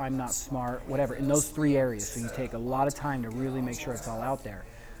attractive, I'm not smart, whatever. In those 3 areas. So you take a lot of time to really make sure it's all out there.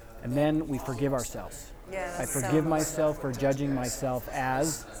 And then we forgive ourselves. Yeah, I that's so forgive myself for judging myself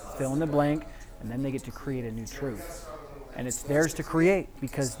as fill in the blank, and then they get to create a new truth. And it's theirs to create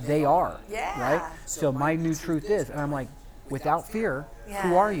because they are, right? So my new truth is, and I'm like, without fear,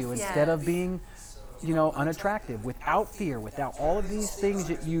 who are you? Instead of being, unattractive, without fear, without all of these things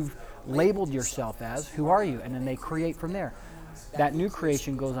that you've labeled yourself as, who are you? And then they create from there. That new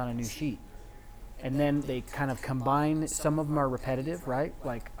creation goes on a new sheet. And then they kind of combine, some of them are repetitive, right?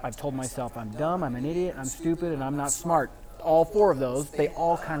 Like I've told myself I'm dumb, I'm an idiot, I'm stupid, and I'm not smart. All 4 of those, they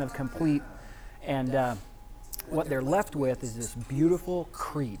all kind of complete. And what they're left with is this beautiful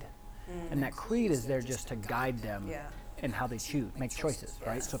creed. And that creed is there just to guide them in how they make choices,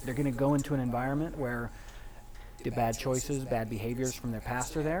 right? So if they're going to go into an environment where the bad choices, bad behaviors from their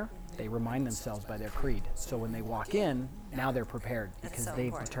past are there, they remind themselves by their creed. So when they walk in, now they're prepared because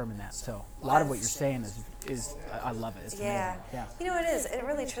they've determined that. So a lot of what you're saying is I love it. It's amazing. Yeah. It is. It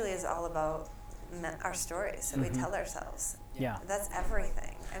really truly is all about our stories that we tell ourselves. Yeah. That's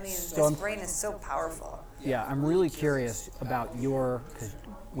everything. I mean, this brain is so powerful. Yeah, I'm really curious about because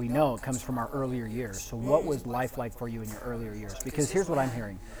we know it comes from our earlier years. So what was life like for you in your earlier years? Because here's what I'm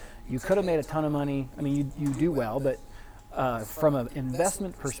hearing. You could have made a ton of money. I mean, you do well, but from an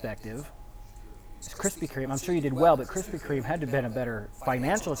investment perspective, Krispy Kreme, I'm sure you did well, but Krispy Kreme had to have been a better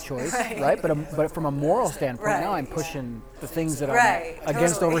financial choice, right? But from a moral standpoint, now I'm pushing the things that I'm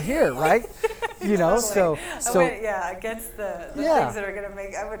against over here, right? So against the things that are going to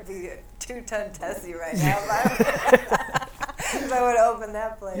make, I would be 2-ton Tessie right now if I would open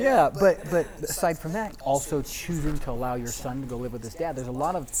that place. Yeah, but aside from that, also choosing to allow your son to go live with his dad. There's a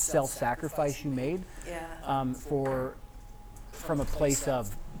lot of self-sacrifice you made from a place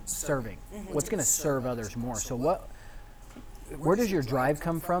of serving. What's going to serve others more? So where does your drive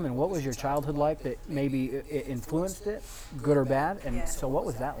come from, and what was your childhood like that maybe it influenced it, good or bad? And so what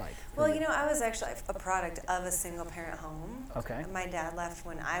was that like? Well, I was actually a product of a single-parent home. Okay. My dad left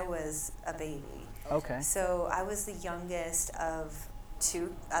when I was a baby. Okay. So I was the youngest of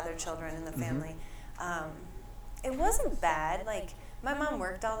 2 other children in the family. It wasn't bad. Like, my mom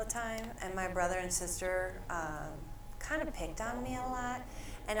worked all the time, and my brother and sister kind of picked on me a lot.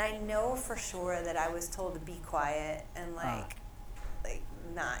 And I know for sure that I was told to be quiet and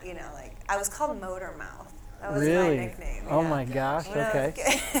not, I was called Motor Mouth. That was my nickname. Oh my gosh, okay.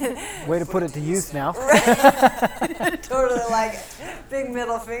 Way to put it to use now. Totally like big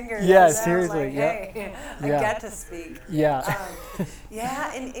middle finger. Yeah, seriously. Like, hey, I get to speak. Yeah.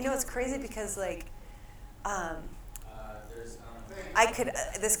 And it's crazy because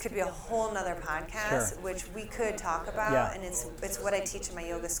this could be a whole nother podcast, which we could talk about, and it's what I teach in my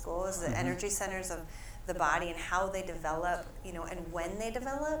yoga school is the energy centers of the body and how they develop, and when they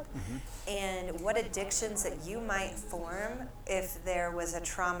develop, and what addictions that you might form if there was a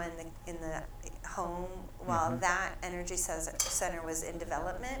trauma in the home while that energy center was in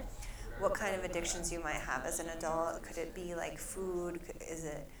development. What kind of addictions you might have as an adult? Could it be like food? Is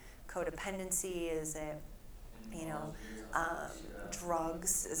it codependency? Is it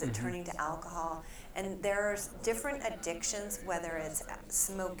drugs? Is it turning to alcohol? And there's different addictions, whether it's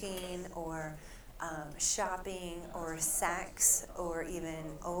smoking or shopping or sex or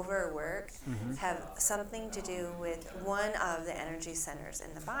even overwork, have something to do with one of the energy centers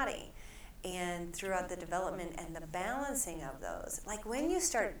in the body. And throughout the development and the balancing of those, like when you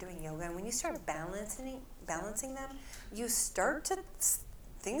start doing yoga and when you start balancing them,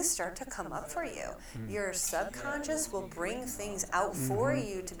 things start to come up for you. Your subconscious will bring things out for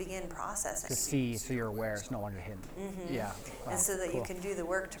you to begin processing. To see, so you're aware, it's no longer hidden. Yeah. Wow, and so that you can do the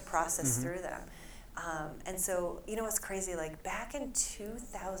work to process through them. And so, it's crazy, like back in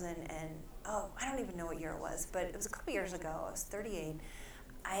 2000 I don't even know what year it was, but it was a couple years ago, I was 38,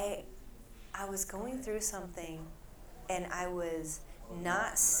 I was going through something and I was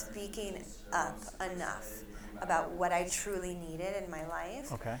not speaking up enough about what I truly needed in my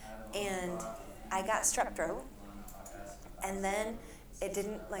life. Okay. And I got strep throat. And then it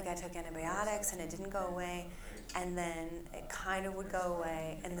didn't, I took antibiotics and it didn't go away. And then it kind of would go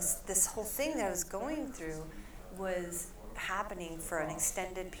away. And this whole thing that I was going through was happening for an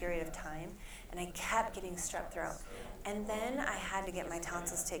extended period of time. And I kept getting strep throat. And then I had to get my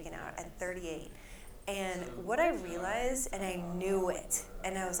tonsils taken out at 38. And what I realized, and I knew it,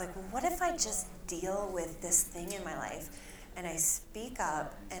 and I was like, what if I just deal with this thing in my life, and I speak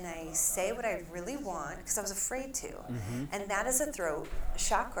up, and I say what I really want, because I was afraid to, and that is a throat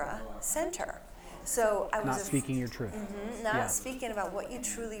chakra center. So I was not speaking your truth. Speaking about what you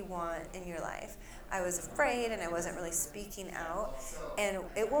truly want in your life. I was afraid, and I wasn't really speaking out, and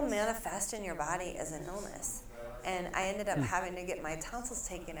it will manifest in your body as an illness. and I ended up having to get my tonsils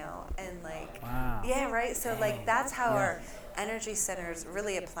taken out, and like, wow. yeah, right. So like that's how our energy centers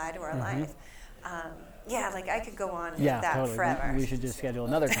really apply to our life. Yeah, like I could go on with that totally. forever. We should just schedule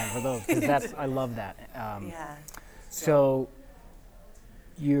another time for those, because I love that. Yeah. So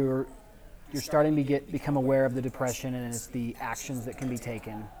you're starting to become aware of the depression, and it's the actions that can be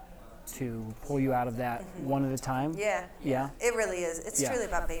taken to pull you out of that one at a time. Yeah. Yeah. It really is. It's truly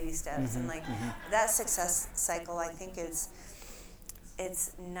about baby steps, and like that success cycle, I think it's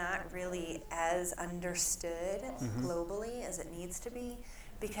not really as understood globally as it needs to be,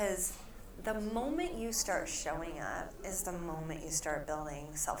 because the moment you start showing up is the moment you start building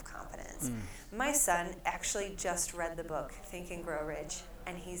self-confidence. My son actually just read the book Think and Grow Rich,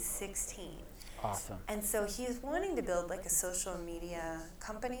 and he's 16. Awesome. And so he's wanting to build like a social media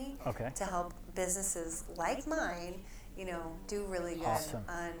company to help businesses like mine, do really good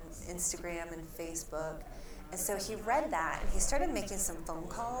on Instagram and Facebook. And so he read that, and he started making some phone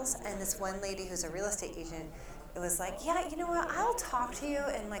calls, and this one lady who's a real estate agent, it was like, yeah, you know what, I'll talk to you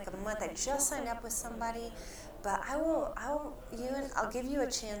in like a month. I just signed up with somebody, but I'll give you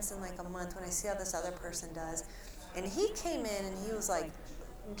a chance in like a month when I see how this other person does. And he came in and he was like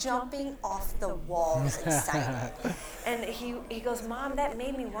jumping off the walls excited. And he goes, Mom, that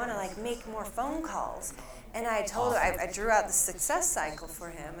made me want to like make more phone calls. And I told him, I drew out the success cycle for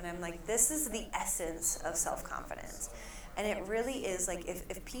him, and I'm like, this is the essence of self-confidence. And it really is like,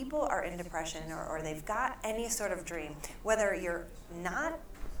 if people are in depression or they've got any sort of dream, whether you're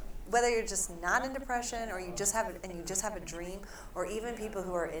just not in depression, or you just have a dream, or even people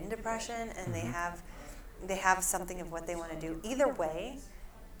who are in depression and they have something of what they want to do. Either way,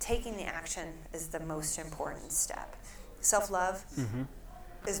 taking the action is the most important step. Self-love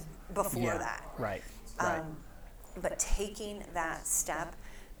is before that. Right. But taking that step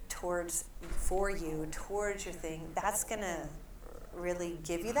towards your thing, that's going to really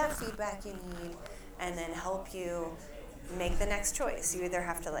give you that feedback you need, and then help you make the next choice. You either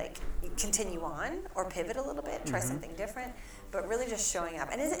have to like continue on or pivot a little bit, try something different, but really just showing up.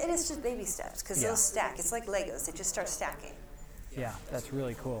 And it is just baby steps, because they'll stack. It's like Legos. They just start stacking. Yeah, that's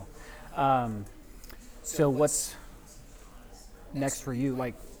really cool. So what's next for you?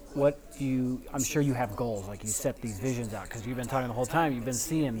 Like, I'm sure you have goals, like you set these visions out, because you've been talking the whole time, you've been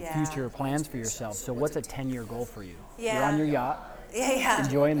seeing future plans for yourself. So what's a 10-year goal for you? Yeah. You're on your yacht. Yeah.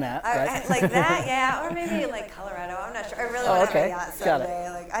 Enjoying that, right? Like that, yeah. Or maybe like Colorado, I'm not sure. I really want to have a yacht someday.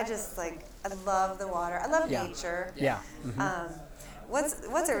 Like I love the water. I love nature. Yeah. Once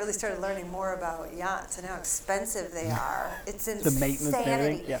I really started learning more about yachts and how expensive they are, it's insanity. The maintenance and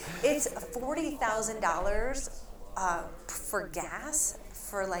everything. Yeah. It's $40,000 for gas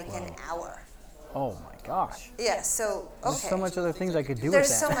for like an hour. Oh my gosh. Yeah, so, okay. There's so much other things I could do There's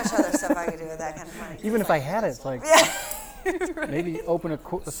with that. so much other stuff I could do with that kind of money. Even if I had it, it's like, right. Maybe open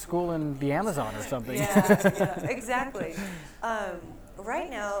a school in the Amazon or something. Yeah, exactly. Right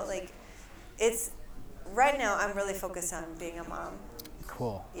now, I'm really focused on being a mom.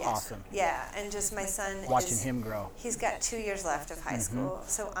 Cool. Yes. Awesome. Yeah, and just my son. Watching him grow. He's got 2 years left of high school.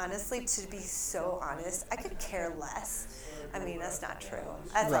 So honestly, to be so honest, I could care less. I mean, that's not true.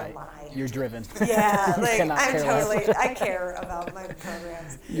 That's a lie. You're driven. Yeah, like I I care about my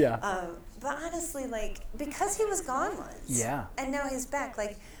programs. Yeah. But honestly, like, because he was gone once. Yeah. And now he's back.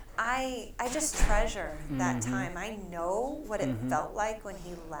 Like, I just treasure that time. I know what it felt like when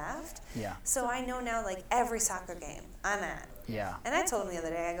he left. Yeah. So I know now, like, every soccer game I'm at. Yeah. And I told him the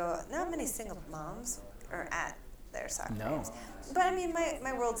other day, I go, not many single moms are at their soccer games. No. But I mean,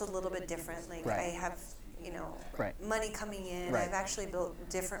 my world's a little bit different. Like, I have, money coming in. Right. I've actually built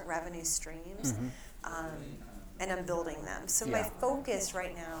different revenue streams. And I'm building them. So my focus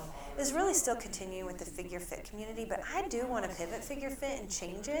right now is really still continuing with the Figure Fit community, but I do want to pivot Figure Fit and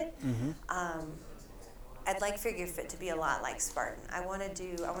change it. I'd like Figure Fit to be a lot like Spartan. I want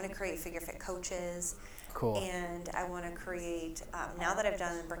to create Figure Fit coaches. Cool. And I want to create, now that I've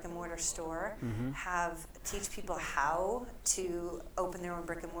done a brick and mortar store, teach people how to open their own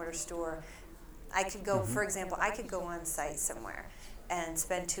brick and mortar store. I could go, for example, on site somewhere and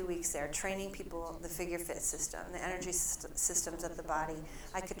spend 2 weeks there training people the Figure Fit system, the energy systems of the body.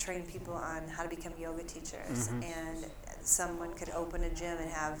 I could train people on how to become yoga teachers, and someone could open a gym and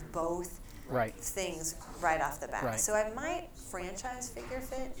have both things right off the bat. Right. So I might franchise Figure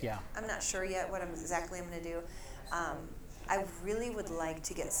Fit. Yeah. I'm not sure yet what I'm going to do. I really would like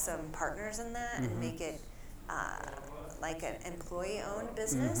to get some partners in that and make it like an employee-owned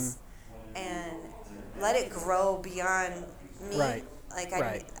business and let it grow beyond me. Right. Like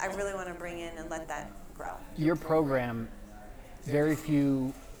I really want to bring in and let that grow. Your program, very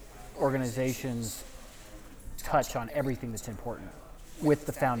few organizations touch on everything that's important, with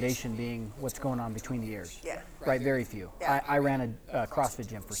the foundation being what's going on between the ears. Yeah. Right, very few. Yeah. I ran a CrossFit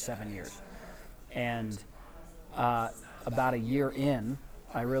gym for 7 years. And about a year in,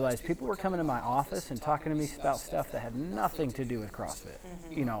 I realized people were coming to my office and talking to me about stuff that had nothing to do with CrossFit.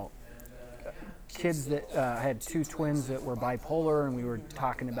 You know, kids that I had 2 twins that were bipolar, and we were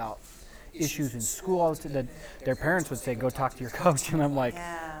talking about issues in school that their parents would say, go talk to your coach. And I'm like,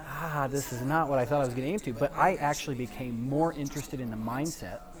 this is not what I thought I was getting into. But I actually became more interested in the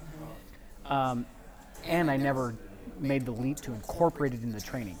mindset. And I never made the leap to incorporate it into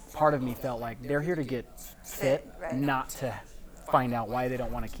training. Part of me felt like they're here to get fit, not to find out why they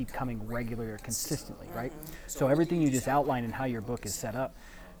don't want to keep coming regularly or consistently, right? So everything you just outlined and how your book is set up,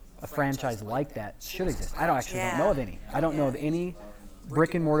 a franchise like that should exist. I don't know of any. I don't know of any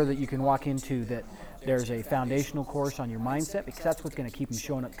brick and mortar that you can walk into that there's a foundational course on your mindset, because that's what's going to keep them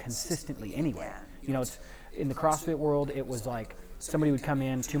showing up consistently anyway. You know, it's in the CrossFit world, it was like somebody would come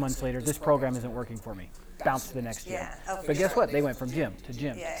in 2 months later, this program isn't working for me, bounce to the next gym. But guess what? They went from gym to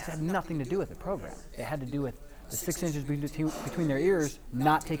gym. It had nothing to do with the program. It had to do with the 6 inches between their ears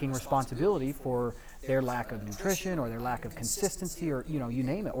not taking responsibility for their lack of nutrition or their lack of consistency, or, you know, you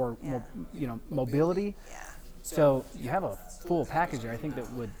name it, or you know, mobility. So you have a full package there. I think that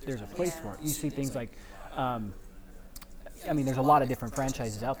there's a place for it. You see things like, I mean, there's a lot of different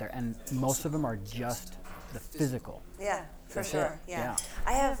franchises out there, and most of them are just the physical. Yeah, for sure. Yeah.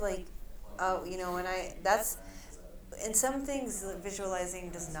 I have like, you know, in some things, visualizing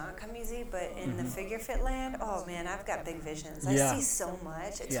does not come easy, but in the figure fit land, oh man, I've got big visions. I see so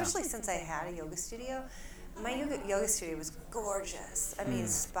much, especially since I had a yoga studio. My yoga studio was gorgeous. I mean,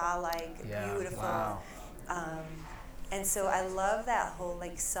 spa-like, beautiful. Wow. And so I love that whole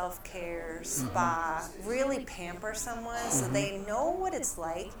like self-care, spa, really pamper someone so they know what it's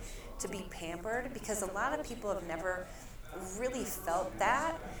like to be pampered, because a lot of people have never really felt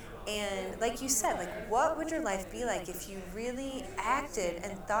that. And like you said, like, what would your life be like if you really acted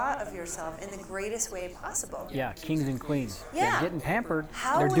and thought of yourself in the greatest way possible? Yeah, kings and queens. Yeah. They're getting pampered.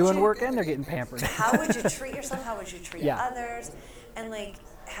 How They're would doing you- work and they're getting pampered. How would you treat yourself? How would you treat Yeah. others? And like,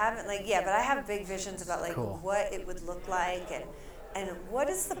 but I have big visions about like what it would look like, and what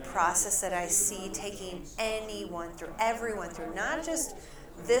is the process that I see taking everyone through, not just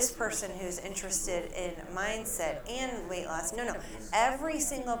this person who's interested in mindset and weight loss. No, every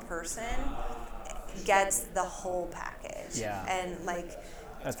single person gets the whole package. Yeah. And like,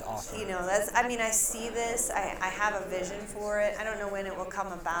 That's awesome. you know, I see this. I have a vision for it. I don't know when it will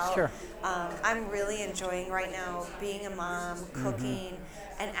come about. Sure. I'm really enjoying right now being a mom, cooking,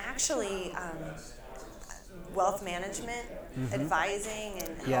 and actually wealth management, advising,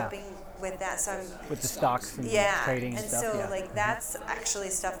 and helping with that. So I'm with the stocks and trading and stuff. so like that's actually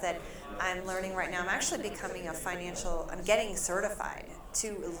stuff that I'm learning right now. I'm actually becoming I'm getting certified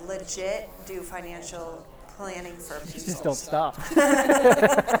to legit do financial planning for people. You just don't stop.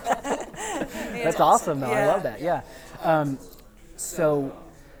 That's awesome, though. I love that. Yeah. So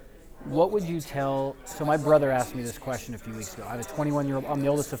what would you tell? So my brother asked me this question a few weeks ago. I have a 21-year-old. I'm the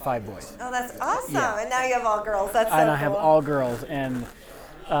oldest of 5 boys. Oh, that's awesome. Yeah. And now you have all girls. That's so And I cool. have all girls. And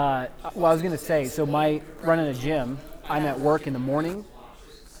I was going to say, so running a gym, I'm at work in the morning,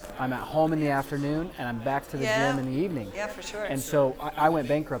 I'm at home in the afternoon, and I'm back to the gym in the evening. Yeah, for sure. And so I went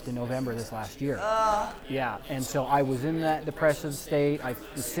bankrupt in November this last year. Yeah, and so I was in that depressive state. I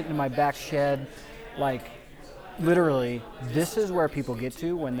was sitting in my back shed, like, literally, this is where people get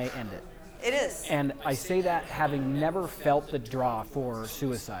to when they end it. It is. And I say that having never felt the draw for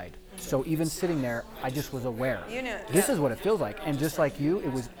suicide. So even sitting there, I just was aware. You knew. This is what it feels like. And just like you,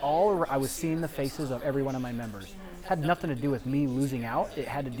 it was I was seeing the faces of every one of my members. It had nothing to do with me losing out. It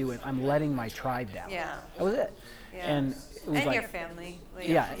had to do with I'm letting my tribe down. Yeah. That was it. Yeah. And it was And like, your family. Like,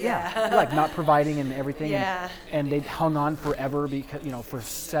 yeah. Like not providing and everything. Yeah. And they hung on forever because, for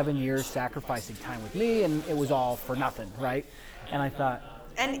 7 years sacrificing time with me, and it was all for nothing, right? And I thought,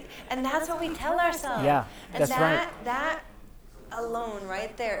 And that's what we tell ourselves. Yeah, and that's right. That alone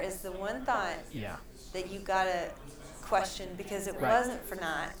right there is the one thought that you gotta question, because it wasn't for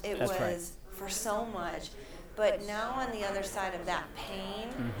naught. It That's was right. for so much. But now on the other side of that pain,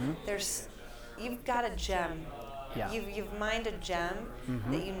 you've got a gem. Yeah. You've mined a gem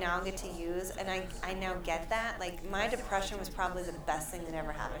that you now get to use, and I now get that. Like, my depression was probably the best thing that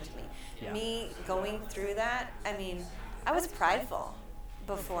ever happened to me. Yeah. Me going through that, I mean, I was prideful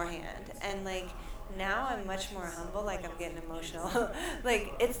beforehand, and like now I'm much more humble. Like, I'm getting emotional.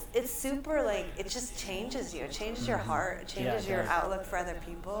 Like, it's super, like, it just changes you. It changes your heart. It changes your outlook for other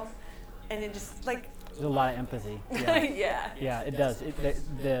people, and it just like there's a lot of empathy. Yeah. yeah. Yeah, it does.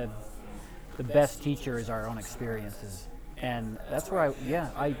 The the best teacher is our own experiences. And that's where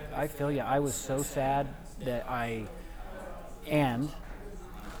I feel you. I was so sad that and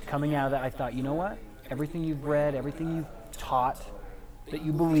coming out of that, I thought, you know what? Everything you've read, everything you've taught, that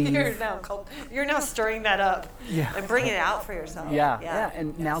you believe. You're now stirring that up and bringing it out for yourself. Yeah,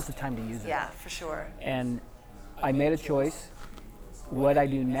 and now's the time to use it. Yeah, for sure. And I made a choice. What I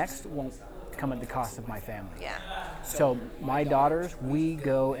do next won't come at the cost of my family. Yeah. So my daughters, we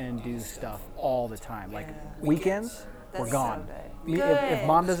go and do stuff all the time. Like weekends, we're gone. So if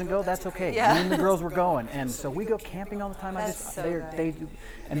mom doesn't go, that's okay. Yeah. Me and the girls were going, and so we go camping all the time.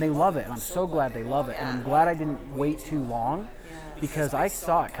 They love it, and I'm so glad they love it. And I'm glad I didn't wait too long, because I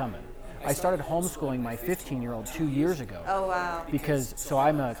saw it coming. I started homeschooling my 15-year-old 2 years ago. Oh, wow. So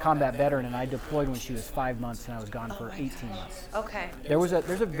I'm a combat veteran, and I deployed when she was 5 months, and I was gone for 18 months. Okay. There's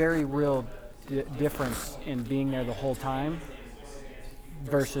a very real difference in being there the whole time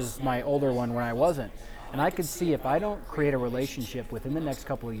versus my older one when I wasn't. And I could see if I don't create a relationship within the next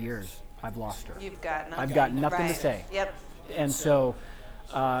couple of years, I've lost her. You've got nothing. I've got nothing to say. Yep. And so,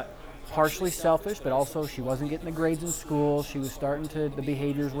 partially selfish, but also she wasn't getting the grades in school. She was the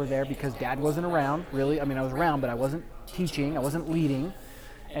behaviors were there because Dad wasn't around, really. I mean, I was around, but I wasn't teaching, I wasn't leading.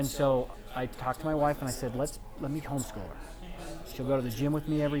 And so I talked to my wife and I said, let me homeschool her. She'll go to the gym with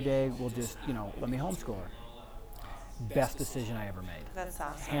me every day. We'll just, let me homeschool her. Best decision I ever made. That's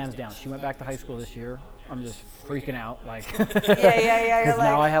awesome. Hands down. She went back to high school this year. I'm just freaking out, Yeah. Because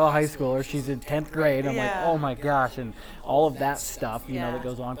now I have a high schooler. She's in 10th grade. I'm like, oh my gosh, and all of that stuff, that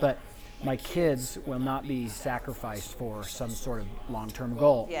goes on. But my kids will not be sacrificed for some sort of long-term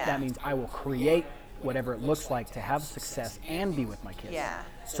goal. Yeah. That means I will create whatever it looks like to have success and be with my kids. Yeah.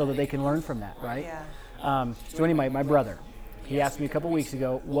 So that they can learn from that, right? Yeah. So anyway, my brother, he asked me a couple weeks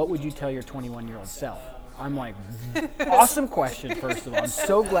ago, what would you tell your 21-year-old self? I'm like, awesome question, first of all. I'm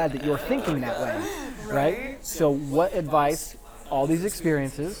so glad that you're thinking that way, right? So what advice, all these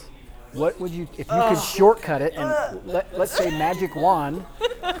experiences, what would you, if you could shortcut it and let's say magic wand,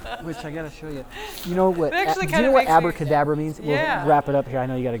 which I got to show you. You know what, do you know what abracadabra means? We'll wrap it up here. I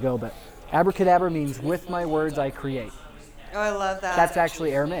know you got to go, but abracadabra means with my words I create. Oh, I love that. That's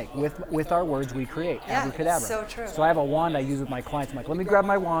actually Aramaic. With our words we create. Abracadabra. So true. So I have a wand I use with my clients. I'm like, let me grab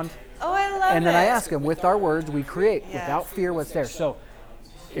my wand. Oh, I love it. And then I ask them, with our words we create, without fear what's there. So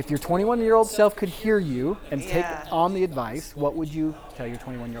if your 21-year-old self could hear you and take on the advice, what would you tell your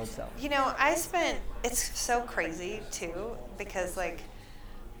 21-year-old self? It's so crazy too, because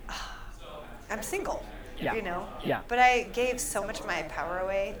I'm single, Yeah. But I gave so much of my power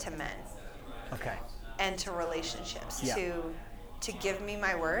away to men. Okay. And to relationships, to give me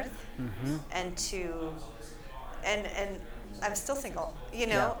my worth, and to, and I'm still single,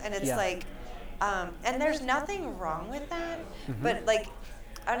 and it's and there's nothing wrong with that, but I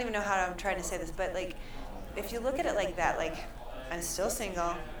don't even know how I'm trying to say this, but if you look at it like that, I'm still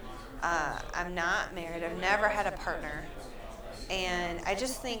single, I'm not married, I've never had a partner, and I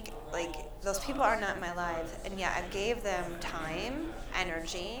just think those people are not in my life, and I gave them time,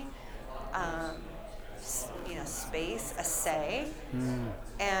 energy, space, a say,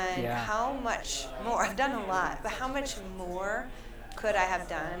 and how much more, I've done a lot, but how much more could I have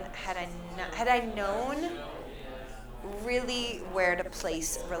done had I known really where to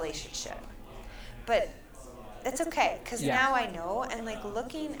place a relationship. But it's okay, because now I know, and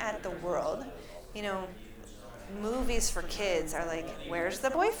looking at the world, movies for kids are where's the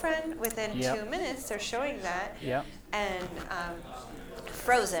boyfriend? Within 2 minutes they're showing that. And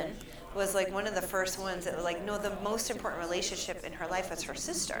Frozen was one of the first ones that were no, the most important relationship in her life was her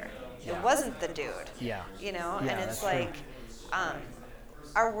sister. It wasn't the dude. And it's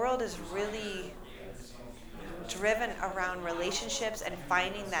our world is really driven around relationships and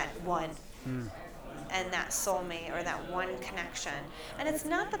finding that one and that soulmate or that one connection. And it's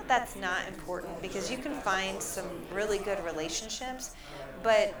not that that's not important, because you can find some really good relationships,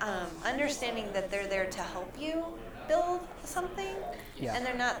 but understanding that they're there to help you build something, and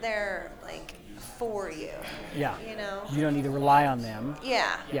they're not there for you. You don't need to rely on them.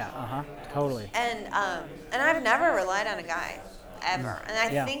 Totally. And I've never relied on a guy ever, and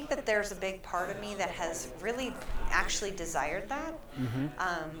I think that there's a big part of me that has really actually desired that,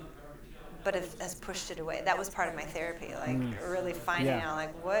 but has pushed it away. That was part of my therapy, really finding out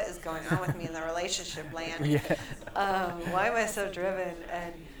what is going on with me in the relationship land. Why am I so driven?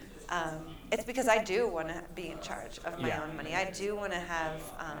 And it's because I do want to be in charge of my own money. I do want to have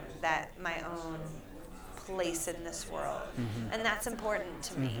my own place in this world, and that's important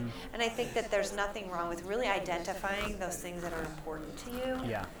to me. And I think that there's nothing wrong with really identifying those things that are important to you.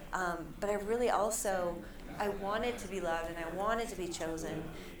 But I really also I wanted to be loved and I wanted to be chosen.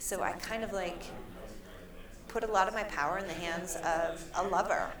 So I kind of like put a lot of my power in the hands of a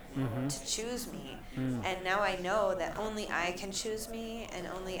lover to choose me. And now I know that only I can choose me and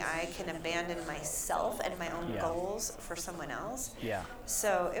only I can abandon myself and my own goals for someone else. Yeah.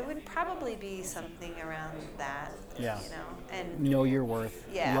 So it would probably be something around that, and know your worth,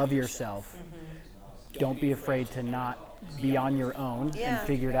 love yourself. Don't be afraid to not be on your own and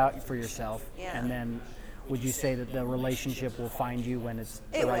figure it out for yourself. And then would you say that the relationship will find you when it's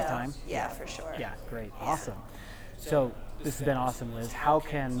the right time? Yeah, for sure. Yeah, great. Awesome. So this has been awesome, Liz. How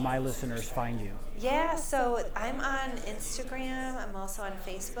can my listeners find you? Yeah, so I'm on Instagram. I'm also on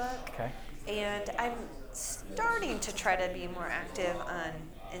Facebook. Okay. And I'm starting to try to be more active on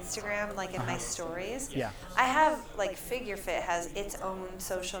Instagram, like in my stories. Yeah. I have, like, Figure Fit has its own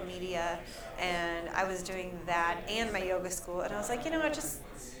social media, and I was doing that and my yoga school, and I was like, you know what, just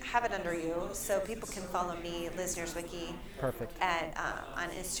have it under you, so people can follow me, Liz Nierswicki, Perfect. at on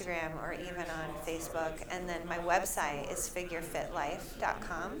Instagram or even on Facebook, and then my website is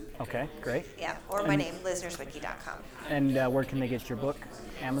figurefitlife.com. Okay, great. Yeah, or my name, liznierswicki.com. And where can they get your book?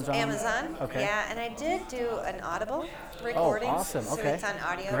 Amazon? Amazon. Okay. Yeah, and I did do an Audible recording. Oh, awesome. So Okay. it's on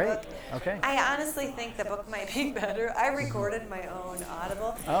audiobook. Great. Okay. I honestly think the book might be better. I recorded my own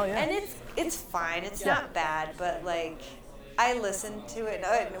Audible. Oh, yeah. And it's fine. It's not bad, but like I listened to it,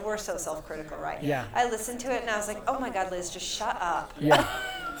 and we're so self-critical, right? Yeah. I listened to it and I was like, oh my God, Liz, just shut up. Yeah.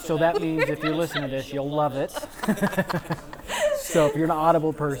 So that means if you're listening to this, you'll love it. So if you're an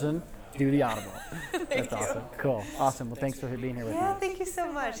Audible person, do the Audible. That's awesome. Cool. Awesome. Well, thanks for being here with me. Yeah, thank you so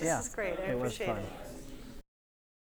much. This is great. I it was appreciate fun. it.